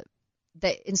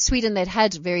in Sweden they'd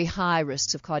had very high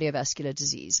risks of cardiovascular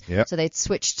disease. Yep. So they'd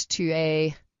switched to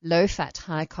a low-fat,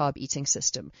 high-carb eating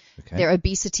system. Okay. Their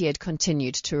obesity had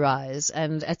continued to rise,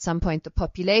 and at some point the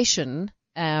population,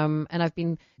 and I've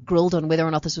been grilled on whether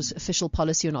or not this was official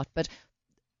policy or not, but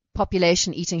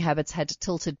population eating habits had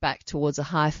tilted back towards a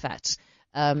high-fat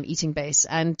eating base.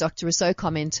 And Dr. Rousseau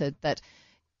commented that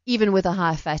even with a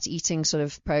high-fat eating sort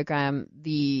of program,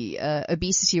 the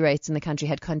obesity rates in the country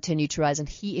had continued to rise, and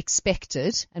he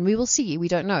expected, and we will see, we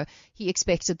don't know, he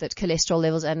expected that cholesterol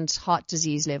levels and heart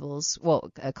disease levels,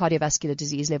 cardiovascular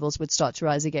disease levels would start to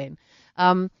rise again.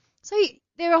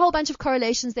 There are a whole bunch of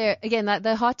correlations there. Again,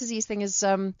 the heart disease thing is,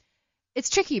 it's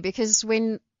tricky because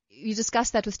when you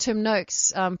discuss that with Tim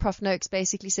Noakes, Prof. Noakes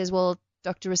basically says, well,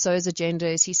 Dr. Rousseau's agenda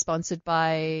is he's sponsored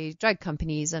by drug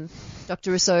companies, and Dr.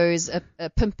 Rousseau is a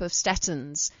pimp of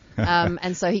statins.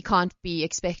 And so he can't be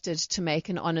expected to make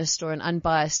an honest or an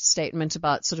unbiased statement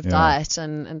about sort of diet.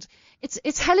 And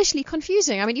it's hellishly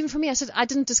confusing. I mean, even for me, I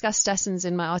didn't discuss statins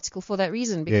in my article for that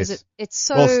reason, because it's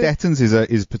so. Well, statins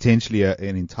is potentially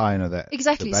an entire other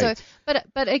exactly. debate. So,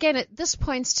 but again, this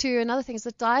points to another thing, is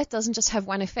that diet doesn't just have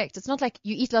one effect. It's not like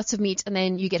you eat lots of meat and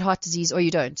then you get heart disease, or you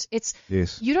don't.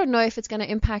 You don't know if it's going to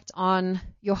impact on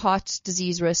your heart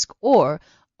disease risk, or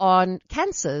on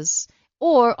cancers,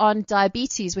 or on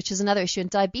diabetes, which is another issue. And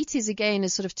diabetes, again,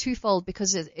 is sort of twofold,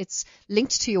 because it's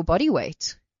linked to your body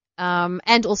weight,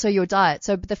 and also your diet.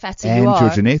 So the fatter you are. And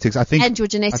your genetics. I think.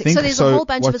 So there's a whole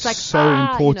bunch of, it's like, what's so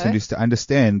important is to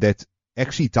understand that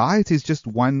actually diet is just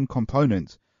one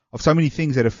component of so many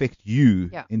things that affect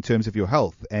you in terms of your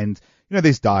health. And,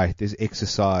 there's diet, there's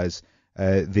exercise,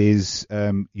 There's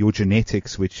your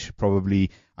genetics, which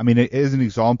probably, I mean, as an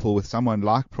example, with someone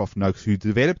like Prof. Noakes who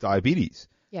developed diabetes,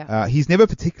 Yeah. he's never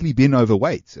particularly been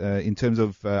overweight in terms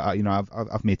of,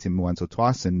 I've met him once or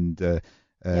twice, and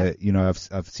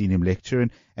I've seen him lecture,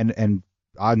 and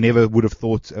I never would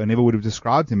have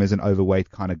described him as an overweight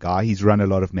kind of guy. He's run a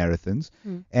lot of marathons.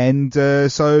 And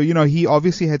so he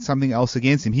obviously had something else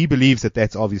against him. He believes that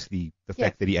that's obviously the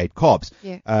fact that he ate carbs.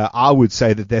 Yeah. I would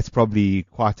say that that's probably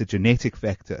quite a genetic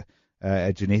factor,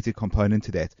 a genetic component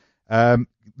to that.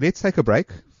 Let's take a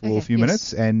break for a few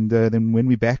minutes, and then when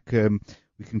we're back,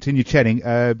 we continue chatting.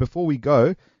 Before we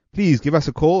go, please give us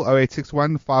a call,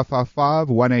 0861 555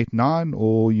 189,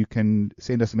 or you can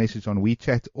send us a message on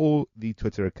WeChat or the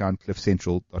Twitter account,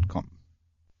 cliffcentral.com.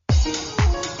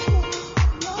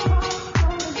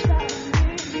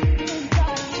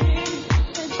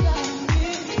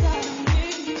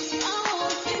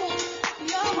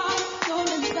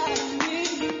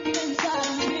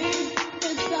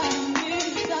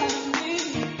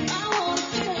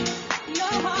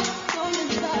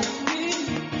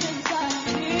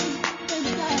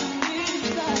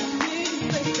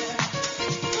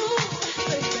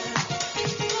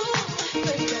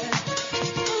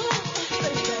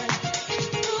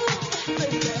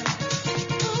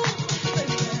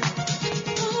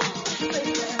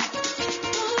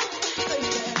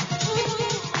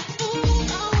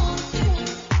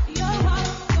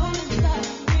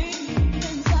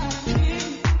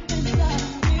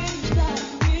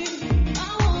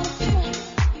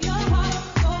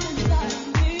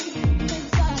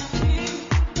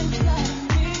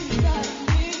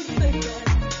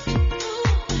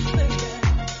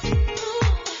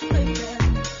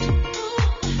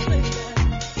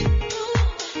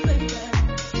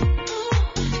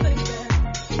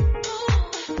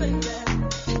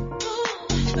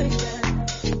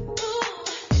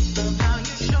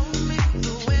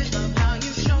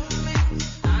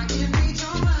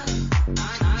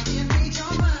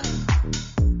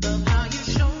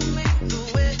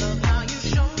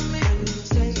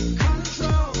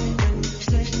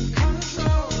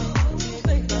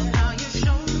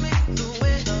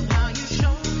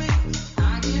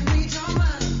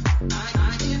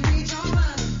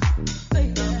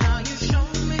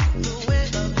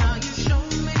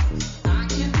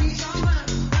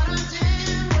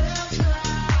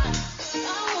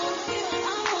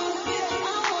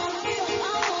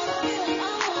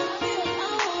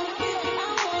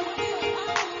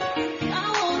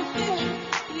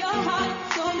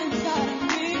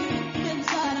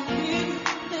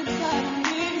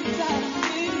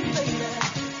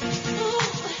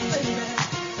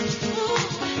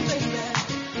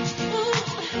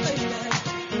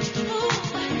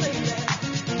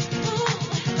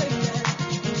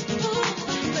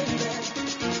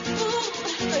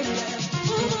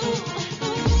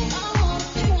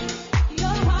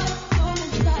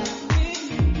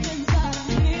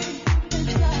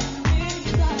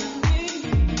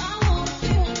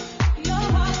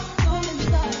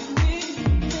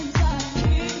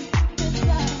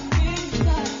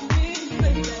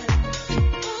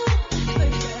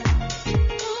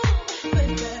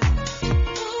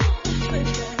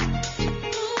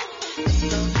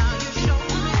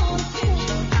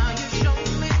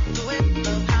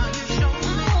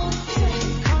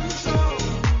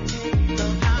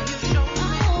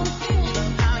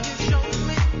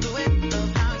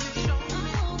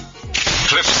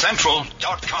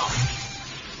 CliffCentral.com.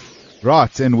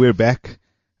 Right, and we're back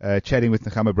chatting with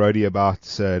Nechama Brody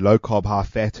about low carb, high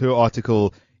fat. Her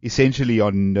article essentially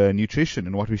on nutrition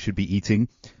and what we should be eating,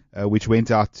 which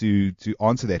went out to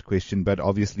answer that question, but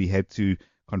obviously had to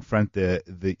confront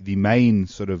the main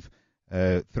sort of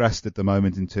thrust at the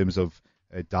moment in terms of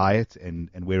diet and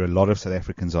where a lot of South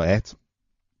Africans are at,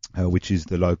 which is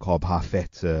the low carb, high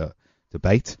fat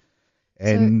debate.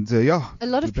 And a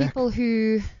lot of people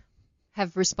who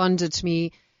have responded to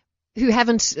me who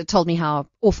haven't told me how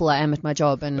awful I am at my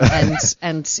job and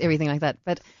everything like that.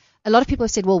 But a lot of people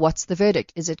have said, well, what's the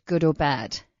verdict? Is it good or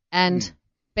bad? And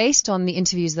based on the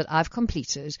interviews that I've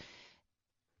completed,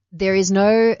 there is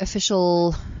no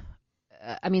official,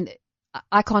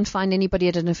 I can't find anybody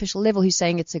at an official level who's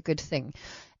saying it's a good thing.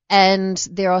 And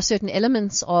there are certain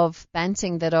elements of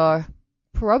banting that are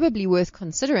probably worth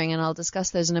considering, and I'll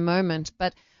discuss those in a moment.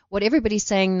 But what everybody's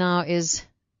saying now is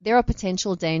there are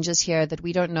potential dangers here that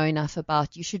we don't know enough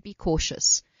about. You should be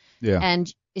cautious. Yeah.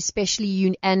 And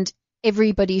especially and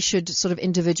everybody should sort of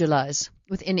individualize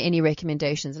within any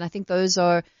recommendations. And I think those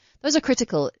are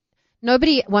critical.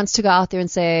 Nobody wants to go out there and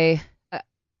say,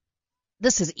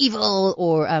 this is evil,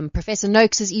 or Professor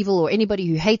Noakes is evil, or anybody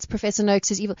who hates Professor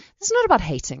Noakes is evil. This is not about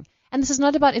hating. And this is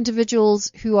not about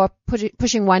individuals who are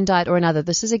pushing one diet or another.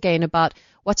 This is, again, about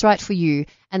what's right for you.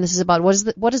 And this is about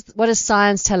what does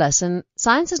science tell us? And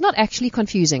science is not actually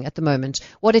confusing at the moment.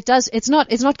 What it does, it's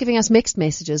not giving us mixed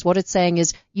messages. What it's saying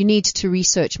is you need to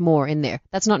research more in there.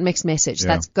 That's not mixed message. Yeah.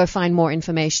 That's go find more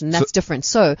information. That's different.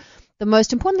 So the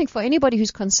most important thing for anybody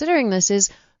who's considering this is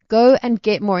go and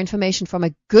get more information from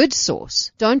a good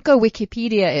source. Don't go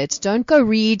Wikipedia it. Don't go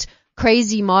read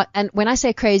crazy, and when I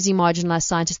say crazy marginalized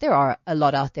scientists, there are a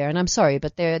lot out there, and I'm sorry,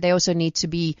 but they also need to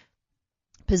be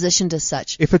positioned as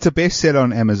such. If it's a bestseller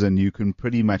on Amazon, you can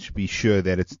pretty much be sure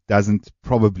that it doesn't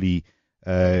probably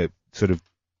sort of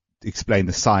explain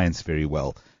the science very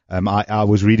well. I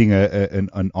was reading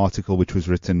an article which was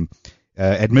written,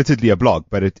 admittedly a blog,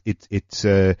 but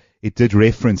it did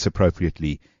reference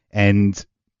appropriately, and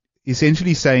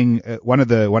essentially saying one of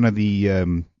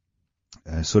the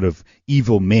sort of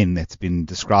evil men that's been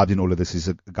described in all of this is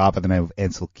a guy by the name of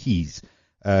Ancel Keys,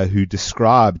 who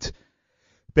described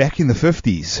back in the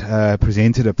 50s,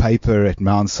 presented a paper at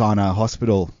Mount Sinai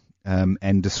Hospital,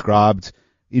 and described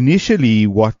initially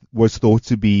what was thought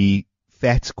to be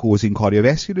fat causing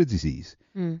cardiovascular disease,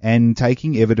 and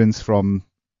taking evidence from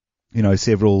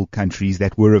several countries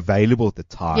that were available at the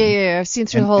time. Yeah, I've seen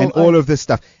through and all of this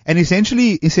stuff. And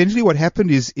essentially what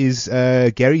happened is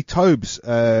Gary Taubes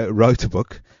wrote a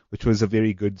book, which was a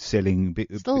very good selling,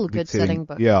 selling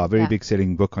book. Yeah, a very big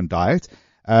selling book on diet.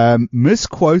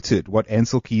 Misquoted what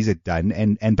Ancel Keys had done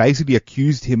and basically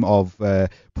accused him of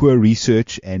poor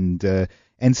research, and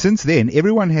since then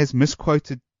everyone has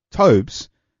misquoted Taubes,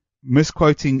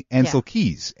 misquoting Ancel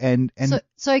Keys, and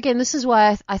so again, this is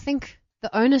why I think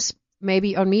the onus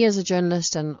maybe on me as a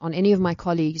journalist and on any of my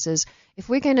colleagues is, if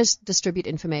we're going to distribute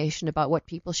information about what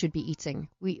people should be eating,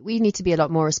 we need to be a lot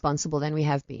more responsible than we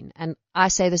have been. And I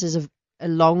say this as a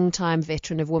long-time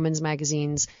veteran of women's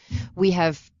magazines. We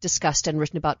have discussed and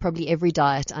written about probably every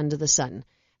diet under the sun.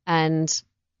 And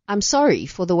I'm sorry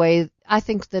for the way I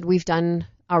think that we've done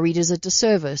our readers a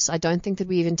disservice. I don't think that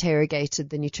we've interrogated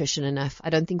the nutrition enough. I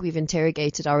don't think we've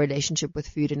interrogated our relationship with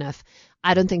food enough.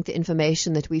 I don't think the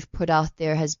information that we've put out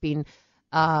there has been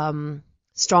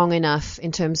strong enough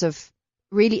in terms of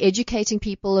really educating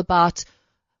people about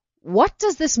what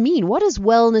does this mean? What does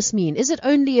wellness mean? Is it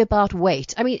only about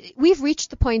weight? I mean, we've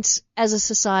reached the point as a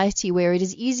society where it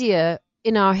is easier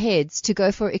in our heads to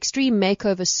go for extreme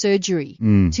makeover surgery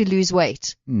to lose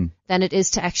weight than it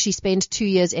is to actually spend 2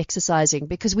 years exercising,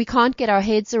 because we can't get our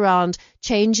heads around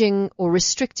changing or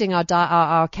restricting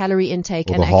our calorie intake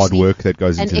or and the hard work that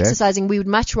goes into exercising. We would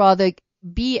much rather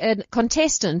be a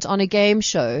contestant on a game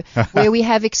show where we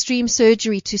have extreme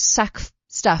surgery to suck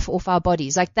stuff off our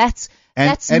bodies. Like that's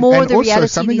more the reality. And also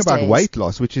something these about days. weight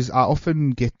loss, which is I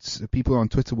often get people on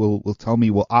Twitter will tell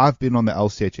me, well, I've been on the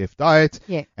LCHF diet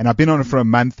and I've been on it for a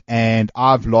month and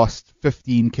I've lost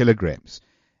 15 kilograms.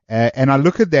 And I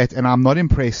look at that and I'm not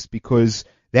impressed, because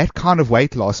that kind of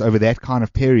weight loss over that kind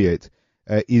of period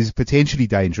is potentially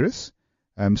dangerous.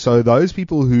 So those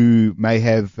people who may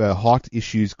have heart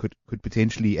issues could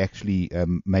potentially actually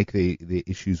make their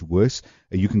issues worse.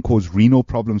 You can cause renal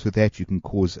problems with that. You can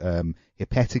cause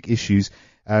hepatic issues.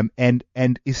 And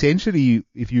essentially,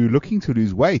 if you're looking to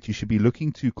lose weight, you should be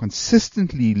looking to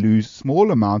consistently lose small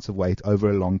amounts of weight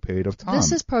over a long period of time.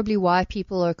 This is probably why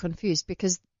people are confused,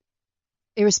 because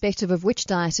irrespective of which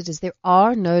diet it is, there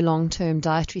are no long-term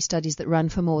dietary studies that run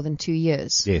for more than 2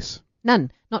 years. Yes.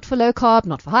 None. Not for low carb,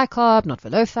 not for high carb, not for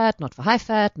low fat, not for high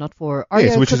fat, not for Oreo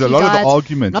yes, which is a lot diets, of the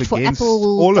argument not against for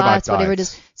Apple all diets, about whatever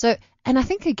diets. it is. So, and I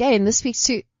think again, this speaks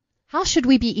to how should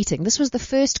we be eating? This was the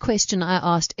first question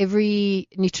I asked every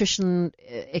nutrition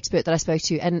expert that I spoke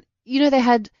to, and they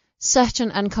had such an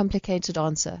uncomplicated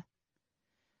answer.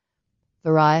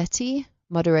 Variety,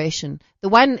 moderation. The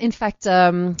one, in fact,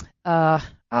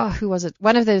 who was it?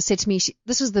 One of them said to me,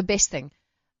 this was the best thing.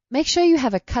 Make sure you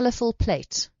have a colorful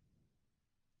plate.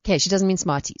 Okay, she doesn't mean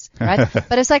Smarties, right?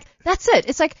 But it's like, that's it.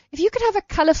 It's like, if you could have a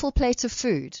colorful plate of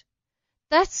food,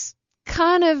 that's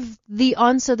kind of the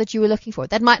answer that you were looking for.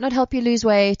 That might not help you lose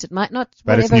weight. It might not,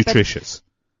 but whatever, it's nutritious.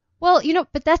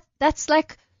 But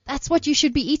that's what you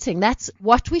should be eating. That's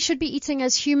what we should be eating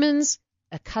as humans.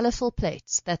 A colorful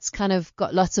plate that's kind of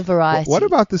got lots of variety. What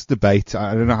about this debate?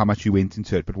 I don't know how much you went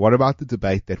into it, but what about the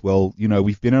debate that,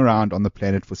 we've been around on the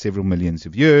planet for several millions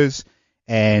of years,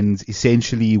 And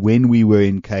essentially, when we were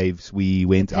in caves, we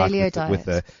went out with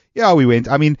a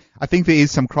I mean, I think there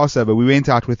is some crossover. We went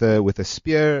out with a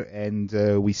spear, and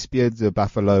we speared the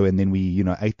buffalo, and then we,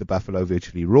 ate the buffalo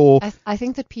virtually raw. I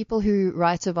think that people who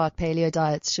write about paleo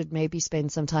diets should maybe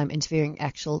spend some time interviewing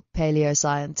actual paleo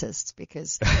scientists,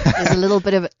 because there's a little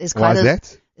bit of there's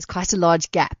quite a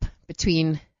large gap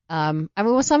between some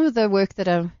of the work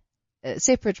that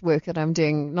separate work that I'm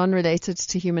doing, non-related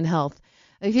to human health.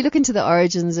 If you look into the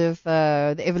origins of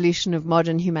the evolution of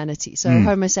modern humanity, so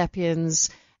Homo sapiens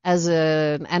as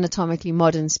an anatomically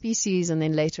modern species, and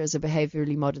then later as a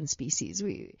behaviorally modern species,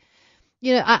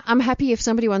 I'm happy if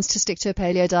somebody wants to stick to a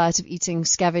paleo diet of eating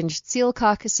scavenged seal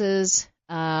carcasses,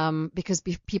 because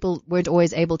people weren't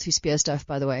always able to spear stuff,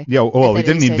 by the way. Yeah, well, we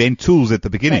didn't invent tools at the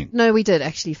beginning. No, we did,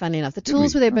 actually, funny enough. The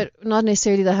tools were there, but not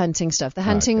necessarily the hunting stuff. The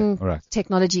hunting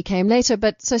technology came later.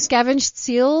 But so scavenged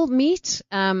seal meat,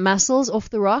 mussels off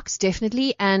the rocks,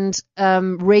 definitely, and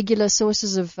regular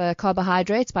sources of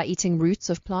carbohydrates by eating roots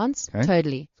of plants,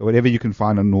 totally. So whatever you can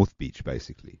find on North Beach,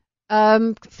 basically.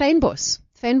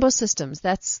 Fynbos systems,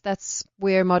 that's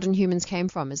where modern humans came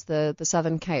from, is the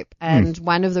Southern Cape. And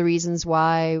one of the reasons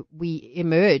why we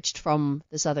emerged from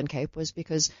the Southern Cape was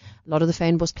because a lot of the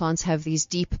fynbos plants have these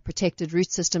deep protected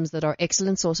root systems that are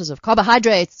excellent sources of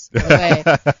carbohydrates, by the way,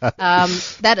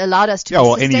 that allowed us to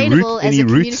be sustainable as a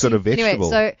community. Root sort of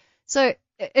vegetable.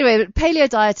 Anyway, paleo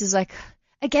diet is like,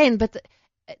 again, but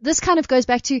this kind of goes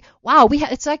back to, wow,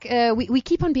 it's like we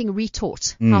keep on being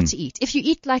retaught how to eat. If you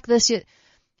eat like this,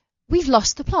 we've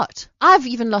lost the plot. I've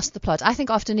even lost the plot. I think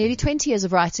after nearly 20 years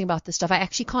of writing about this stuff, I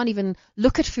actually can't even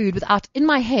look at food without, in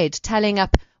my head, tallying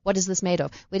up, what is this made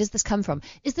of? Where does this come from?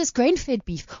 Is this grain-fed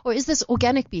beef, or is this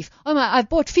organic beef? Oh my, I've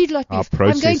bought feedlot beef.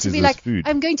 I'm going to be like, food.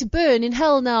 I'm going to burn in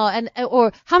hell now.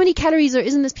 Or how many calories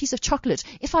is in this piece of chocolate?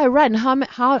 If I run,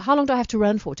 how long do I have to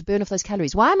run for to burn off those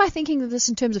calories? Why am I thinking of this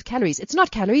in terms of calories? It's not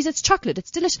calories, it's chocolate.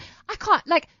 It's delicious. I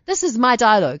can't, this is my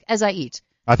dialogue as I eat.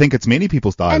 I think it's many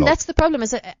people's dialogue. And that's the problem,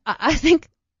 is that I think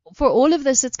for all of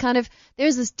this, it's kind of,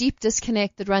 there's this deep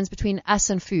disconnect that runs between us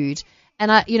and food.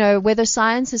 And whether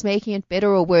science is making it better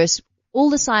or worse, all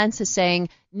the science is saying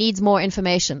needs more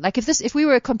information. Like if we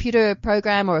were a computer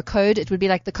program or a code, it would be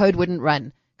like the code wouldn't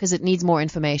run because it needs more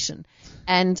information.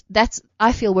 And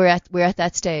I feel we're at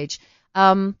that stage.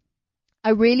 I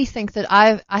really think that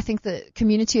I think the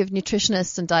community of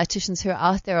nutritionists and dietitians who are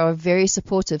out there are very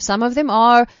supportive. Some of them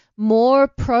are more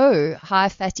pro high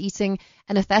fat eating,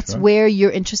 and if that's where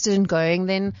you're interested in going,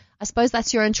 then I suppose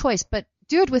that's your own choice. But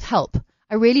do it with help.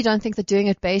 I really don't think that doing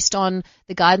it based on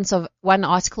the guidance of one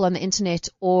article on the internet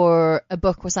or a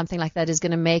book or something like that is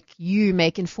going to make you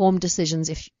make informed decisions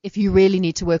if you really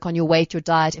need to work on your weight, your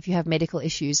diet, if you have medical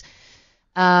issues.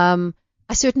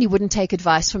 I certainly wouldn't take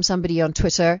advice from somebody on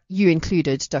Twitter, you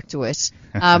included, Dr. Witt.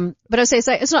 But I would say,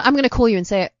 it's not, I'm going to call you and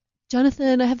say,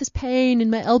 Jonathan, I have this pain in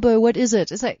my elbow. What is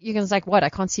it? It's like, you're going to say, what? I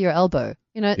can't see your elbow.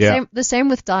 The same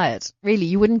with diet. Really,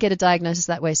 you wouldn't get a diagnosis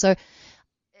that way. So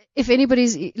if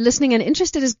anybody's listening and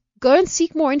interested, is go and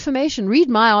seek more information. Read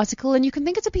my article, and you can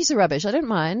think it's a piece of rubbish. I don't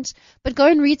mind. But go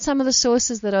and read some of the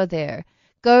sources that are there.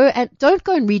 Don't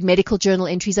go and read medical journal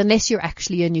entries unless you're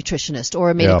actually a nutritionist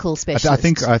or a medical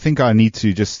specialist. I think I need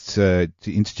to just to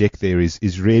interject there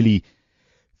is really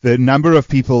the number of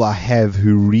people I have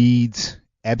who read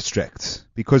abstracts,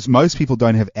 because most people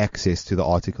don't have access to the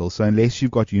article. So unless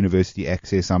you've got university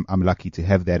access, I'm lucky to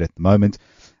have that at the moment.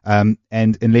 And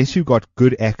unless you've got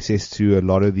good access to a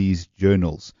lot of these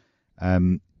journals,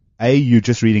 you're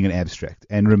just reading an abstract.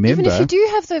 And remember, even if you do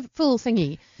have the full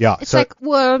thingy, it's like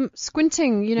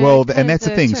squinting, Well, and that's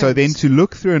the thing. Terms. So then to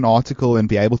look through an article and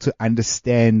be able to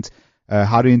understand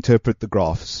how to interpret the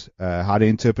graphs, how to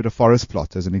interpret a forest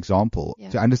plot as an example,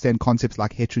 to understand concepts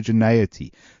like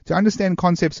heterogeneity, to understand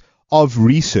concepts of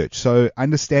research. So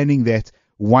understanding that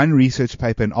one research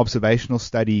paper, an observational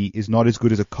study, is not as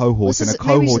good as a cohort, and a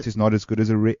cohort is not as good as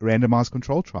a randomized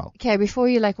control trial. Okay, before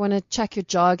you want to chuck your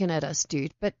jargon at us,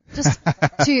 dude, but just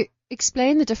to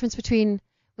explain the difference between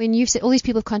when you've said all these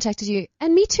people have contacted you,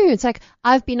 and me too. It's like,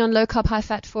 I've been on low carb, high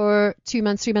fat for 2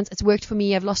 months, 3 months. It's worked for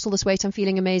me. I've lost all this weight. I'm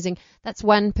feeling amazing. That's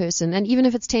one person. And even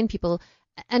if it's 10 people,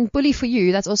 and bully for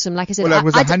you, that's awesome. Like I said,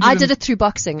 I did it through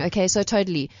boxing. Okay, so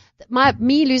totally.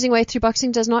 Me losing weight through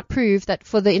boxing does not prove that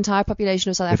for the entire population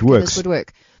of South Africa this would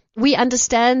work. We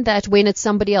understand that when it's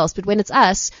somebody else, but when it's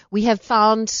us, we have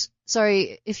found.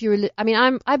 Sorry,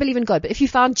 I believe in God, but if you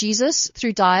found Jesus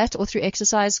through diet or through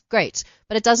exercise, great.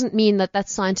 But it doesn't mean that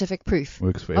that's scientific proof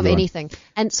of anything.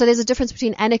 And so there's a difference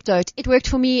between anecdote. It worked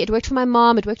for me. It worked for my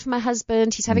mom. It worked for my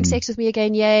husband. He's having sex with me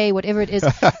again. Yay, whatever it is.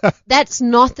 That's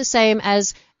not the same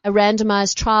as a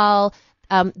randomized trial.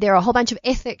 There are a whole bunch of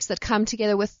ethics that come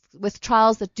together with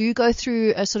trials that do go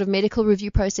through a sort of medical review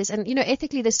process. And,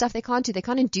 ethically there's stuff they can't do. They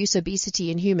can't induce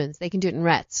obesity in humans. They can do it in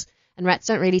rats. And rats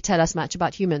don't really tell us much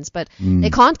about humans, but they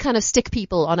can't kind of stick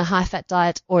people on a high-fat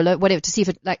diet or whatever to see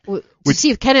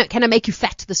if can it make you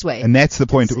fat this way. And that's the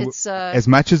point. It's as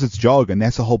much as it's jargon,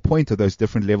 that's the whole point of those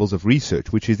different levels of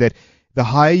research, which is that the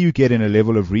higher you get in a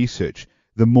level of research,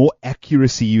 the more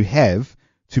accuracy you have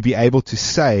to be able to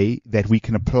say that we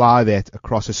can apply that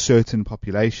across a certain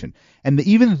population. And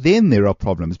even then there are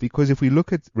problems, because if we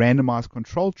look at randomized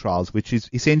controlled trials, which is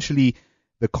essentially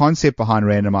the concept behind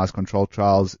randomized controlled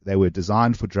trials, they were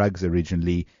designed for drugs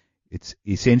originally. It's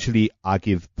essentially, I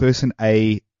give person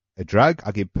A a drug,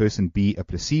 I give person B a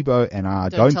placebo, and I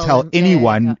don't tell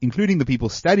anyone, including the people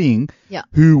studying,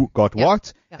 who got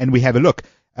what, and we have a look.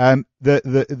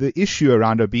 The issue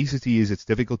around obesity is it's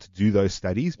difficult to do those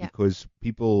studies because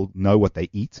people know what they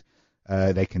eat.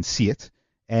 They can see it.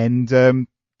 And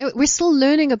we're still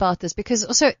learning about this, because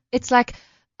also it's like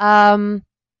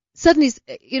suddenly,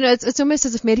 it's almost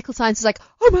as if medical science is like,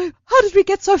 oh my, how did we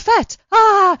get so fat?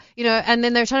 And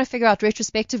then they're trying to figure out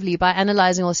retrospectively by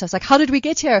analyzing all this stuff, like, how did we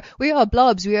get here? We are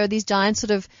blobs. We are these giant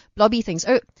sort of blobby things.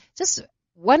 Just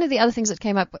one of the other things that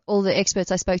came up with all the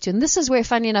experts I spoke to, and this is where,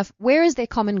 funny enough, where is there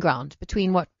common ground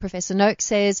between what Professor Noakes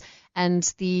says and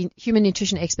the human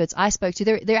nutrition experts I spoke to?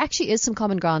 There actually is some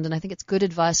common ground, and I think it's good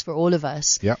advice for all of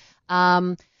us. Yeah.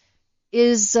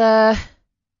 Is cut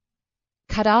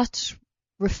out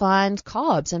refined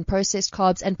carbs and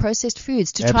processed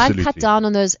foods to try and cut down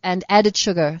on those, and added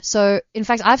sugar. So, in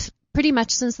fact, I've pretty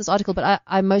much since this article, but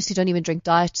I mostly don't even drink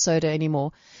diet soda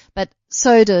anymore. But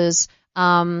sodas,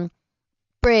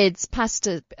 breads,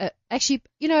 pasta, actually,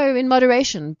 in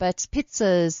moderation, but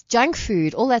pizzas, junk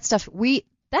food, all that stuff,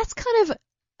 that's kind of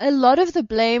a lot of the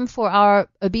blame for our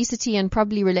obesity and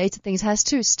probably related things has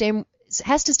to stem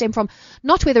from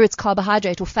not whether it's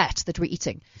carbohydrate or fat that we're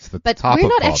eating, but we're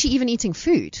not actually even eating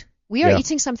food. We are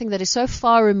eating something that is so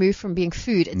far removed from being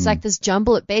food. It's like this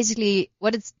jumble. Basically,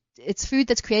 what it's food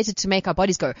that's created to make our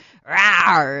bodies go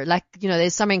rawr. Like,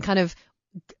 there's something kind of,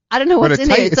 I don't know what's in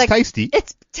there. It's like tasty.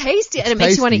 It's tasty, and it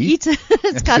makes you want to eat it.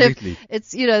 It's kind of,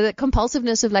 it's the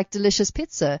compulsiveness of like delicious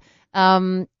pizza.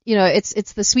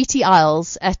 It's the sweetie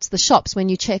aisles at the shops when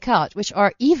you check out, which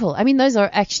are evil. I mean, those are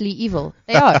actually evil.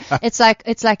 They are. It's like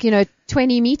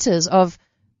 20 meters of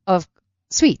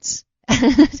sweets.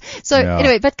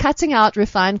 Anyway, but cutting out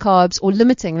refined carbs or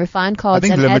limiting refined carbs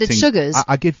and added sugars.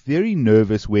 I get very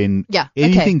nervous when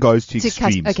anything goes to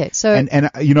extremes. And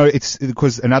it's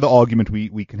because another argument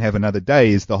we can have another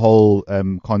day is the whole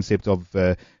concept of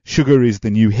sugar is the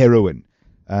new heroin,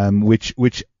 which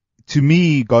to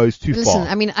me goes too far. Listen,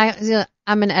 I mean,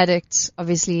 I'm an addict,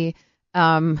 obviously.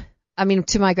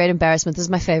 To my great embarrassment, this is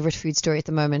my favorite food story at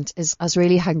the moment, is I was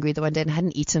really hungry the one day and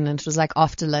hadn't eaten, and it was like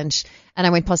after lunch, and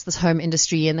I went past this home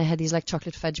industry and they had these like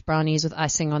chocolate fudge brownies with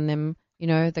icing on them,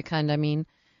 the kind,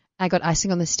 I got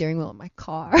icing on the steering wheel of my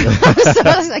car. So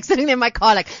I was like sitting there in my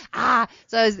car like,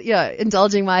 so I was,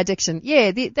 indulging my addiction.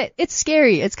 Yeah, it's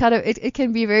scary. It's kind of, it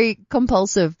can be very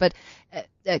compulsive, but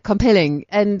compelling.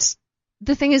 And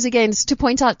the thing is, again, is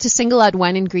to single out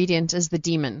one ingredient as the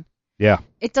demon. Yeah.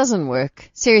 It doesn't work.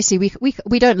 Seriously,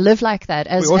 we don't live like that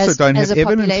as we also don't have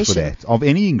evidence population. for that of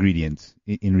any ingredient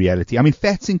in reality. I mean,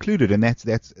 fat's included, and that's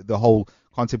the whole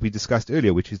concept we discussed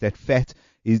earlier, which is that fat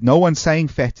is, no one's saying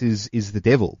fat is the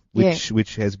devil,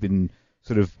 which has been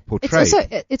sort of portrayed.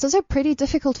 It's also pretty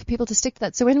difficult for people to stick to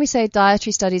that. So when we say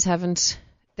dietary studies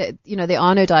there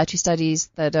are no dietary studies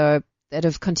that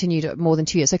have continued more than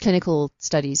 2 years. So clinical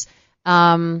studies,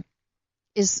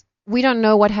 we don't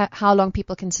know how long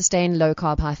people can sustain low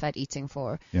carb, high fat eating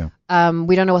for. Yeah.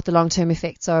 We don't know what the long term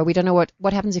effects are. We don't know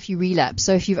what happens if you relapse.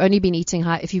 So if you've only been eating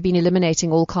high, if you've been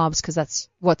eliminating all carbs because that's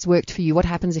what's worked for you, what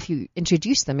happens if you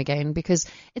introduce them again? Because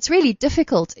it's really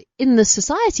difficult in this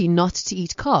society not to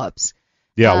eat carbs.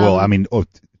 Yeah. Or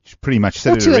pretty much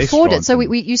sit at a restaurant. Afford it. So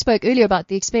you spoke earlier about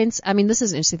the expense. I mean, this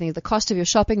is an interesting thing. The cost of your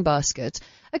shopping basket.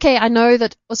 Okay. I know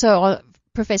that also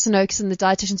Professor Noakes and the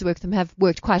dietitians who work with them have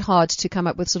worked quite hard to come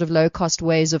up with sort of low-cost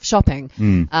ways of shopping.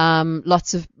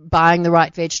 Lots of buying the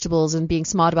right vegetables and being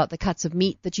smart about the cuts of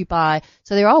meat that you buy.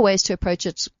 So there are ways to approach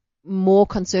it more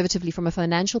conservatively from a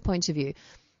financial point of view.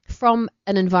 From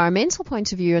an environmental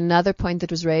point of view, another point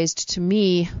that was raised to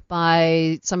me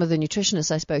by some of the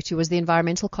nutritionists I spoke to was the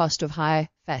environmental cost of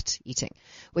high-fat eating,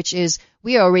 which is,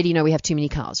 we already know we have too many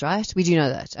cows, right? We do know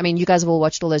that. I mean, you guys have all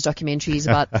watched all those documentaries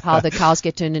about how the cows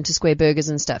get turned into square burgers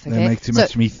and stuff, okay? They make too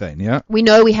much methane, yeah? We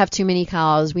know we have too many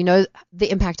cows. We know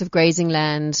the impact of grazing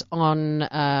land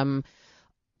on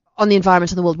on the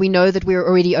environment in the world. We know that we're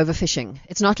already overfishing.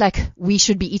 It's not like we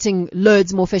should be eating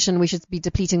loads more fish and we should be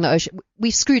depleting the ocean.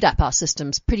 We've screwed up our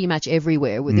systems pretty much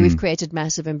everywhere. We've created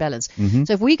massive imbalance.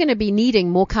 So if we're going to be needing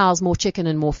more cows, more chicken,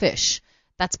 and more fish,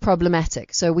 that's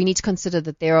problematic. So we need to consider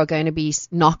that there are going to be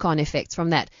knock-on effects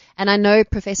from that. And I know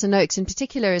Professor Noakes in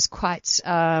particular is quite,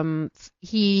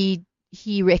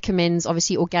 he recommends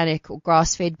obviously organic or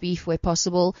grass-fed beef where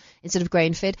possible instead of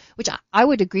grain-fed, which I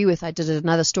would agree with. I did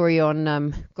another story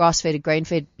on grass-fed and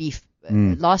grain-fed beef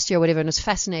last year or whatever, and it was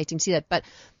fascinating to see that. But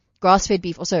grass-fed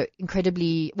beef also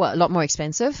incredibly, a lot more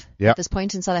expensive at this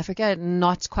point in South Africa,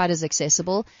 not quite as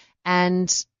accessible.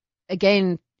 And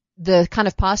again, the kind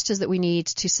of pastures that we need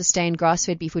to sustain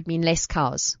grass-fed beef would mean less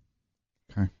cows,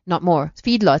 not more.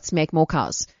 Feedlots make more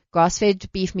cows.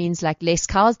 Grass-fed beef means like less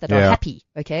cows that are happy,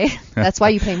 okay? That's why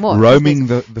you pay more. Roaming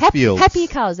the fields. Happy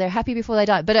cows, they're happy before they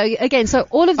die. But again, so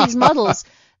all of these models,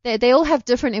 they all have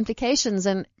different implications,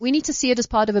 and we need to see it as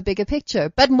part of a bigger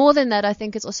picture. But more than that, I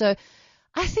think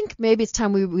maybe it's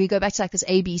time we go back to like this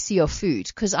ABC of food,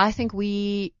 because I think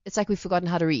it's like we've forgotten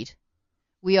how to read.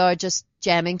 We are just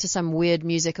jamming to some weird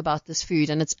music about this food,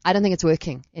 and I don't think it's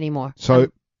working anymore. So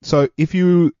if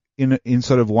you, in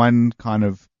sort of one kind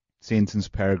of sentence,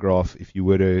 paragraph, if you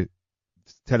were to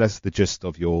tell us the gist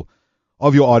of your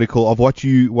article, of what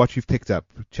you've picked up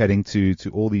chatting to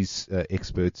all these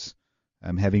experts,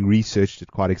 having researched it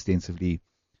quite extensively,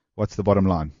 what's the bottom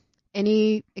line?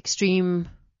 Any extreme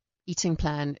eating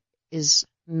plan is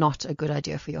not a good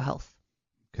idea for your health.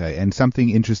 Okay, and something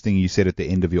interesting you said at the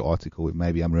end of your article,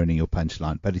 maybe I'm ruining your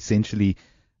punchline, but essentially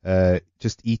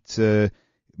just eat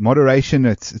moderation.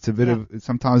 It's a bit of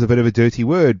sometimes a bit of a dirty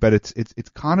word, but it's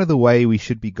kind of the way we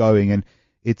should be going, and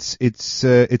it's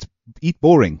eat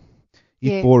boring,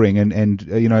 boring,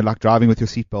 and like driving with your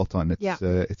seatbelt on.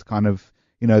 It's kind of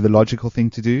the logical thing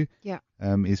to do.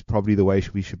 Is probably the way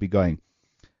we should be going.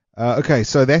 Okay,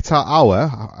 so that's our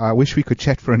hour. I wish we could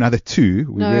chat for another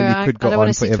 2. We really could go on forever. I don't want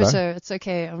to see Twitter. It's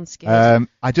okay. I'm scared.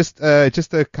 I just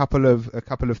a couple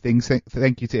of things.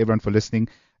 Thank you to everyone for listening.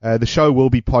 The show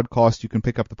will be podcast. You can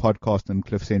pick up the podcast on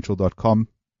cliffcentral.com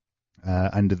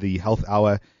under the Health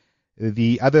Hour.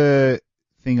 The other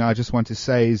thing I just want to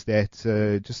say is that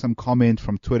just some comment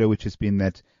from Twitter, which has been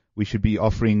that we should be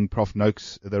offering Prof.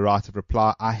 Noakes the right of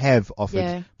reply. I have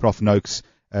offered Prof. Noakes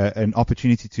an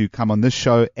opportunity to come on this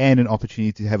show and an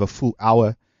opportunity to have a full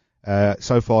hour.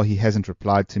 So far, he hasn't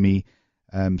replied to me.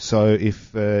 So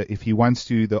if he wants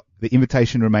to, the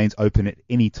invitation remains open at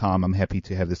any time. I'm happy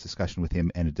to have this discussion with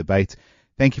him and a debate.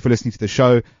 Thank you for listening to the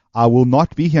show. I will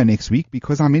not be here next week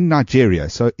because I'm in Nigeria.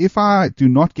 So if I do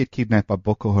not get kidnapped by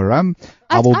Boko Haram,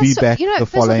 I will be back the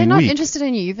following week. They're not interested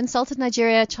in you. You've insulted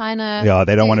Nigeria, China. Yeah,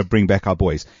 they don't want to bring back our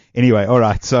boys. Anyway, all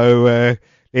right. So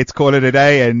let's call it a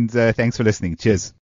day, and thanks for listening. Cheers.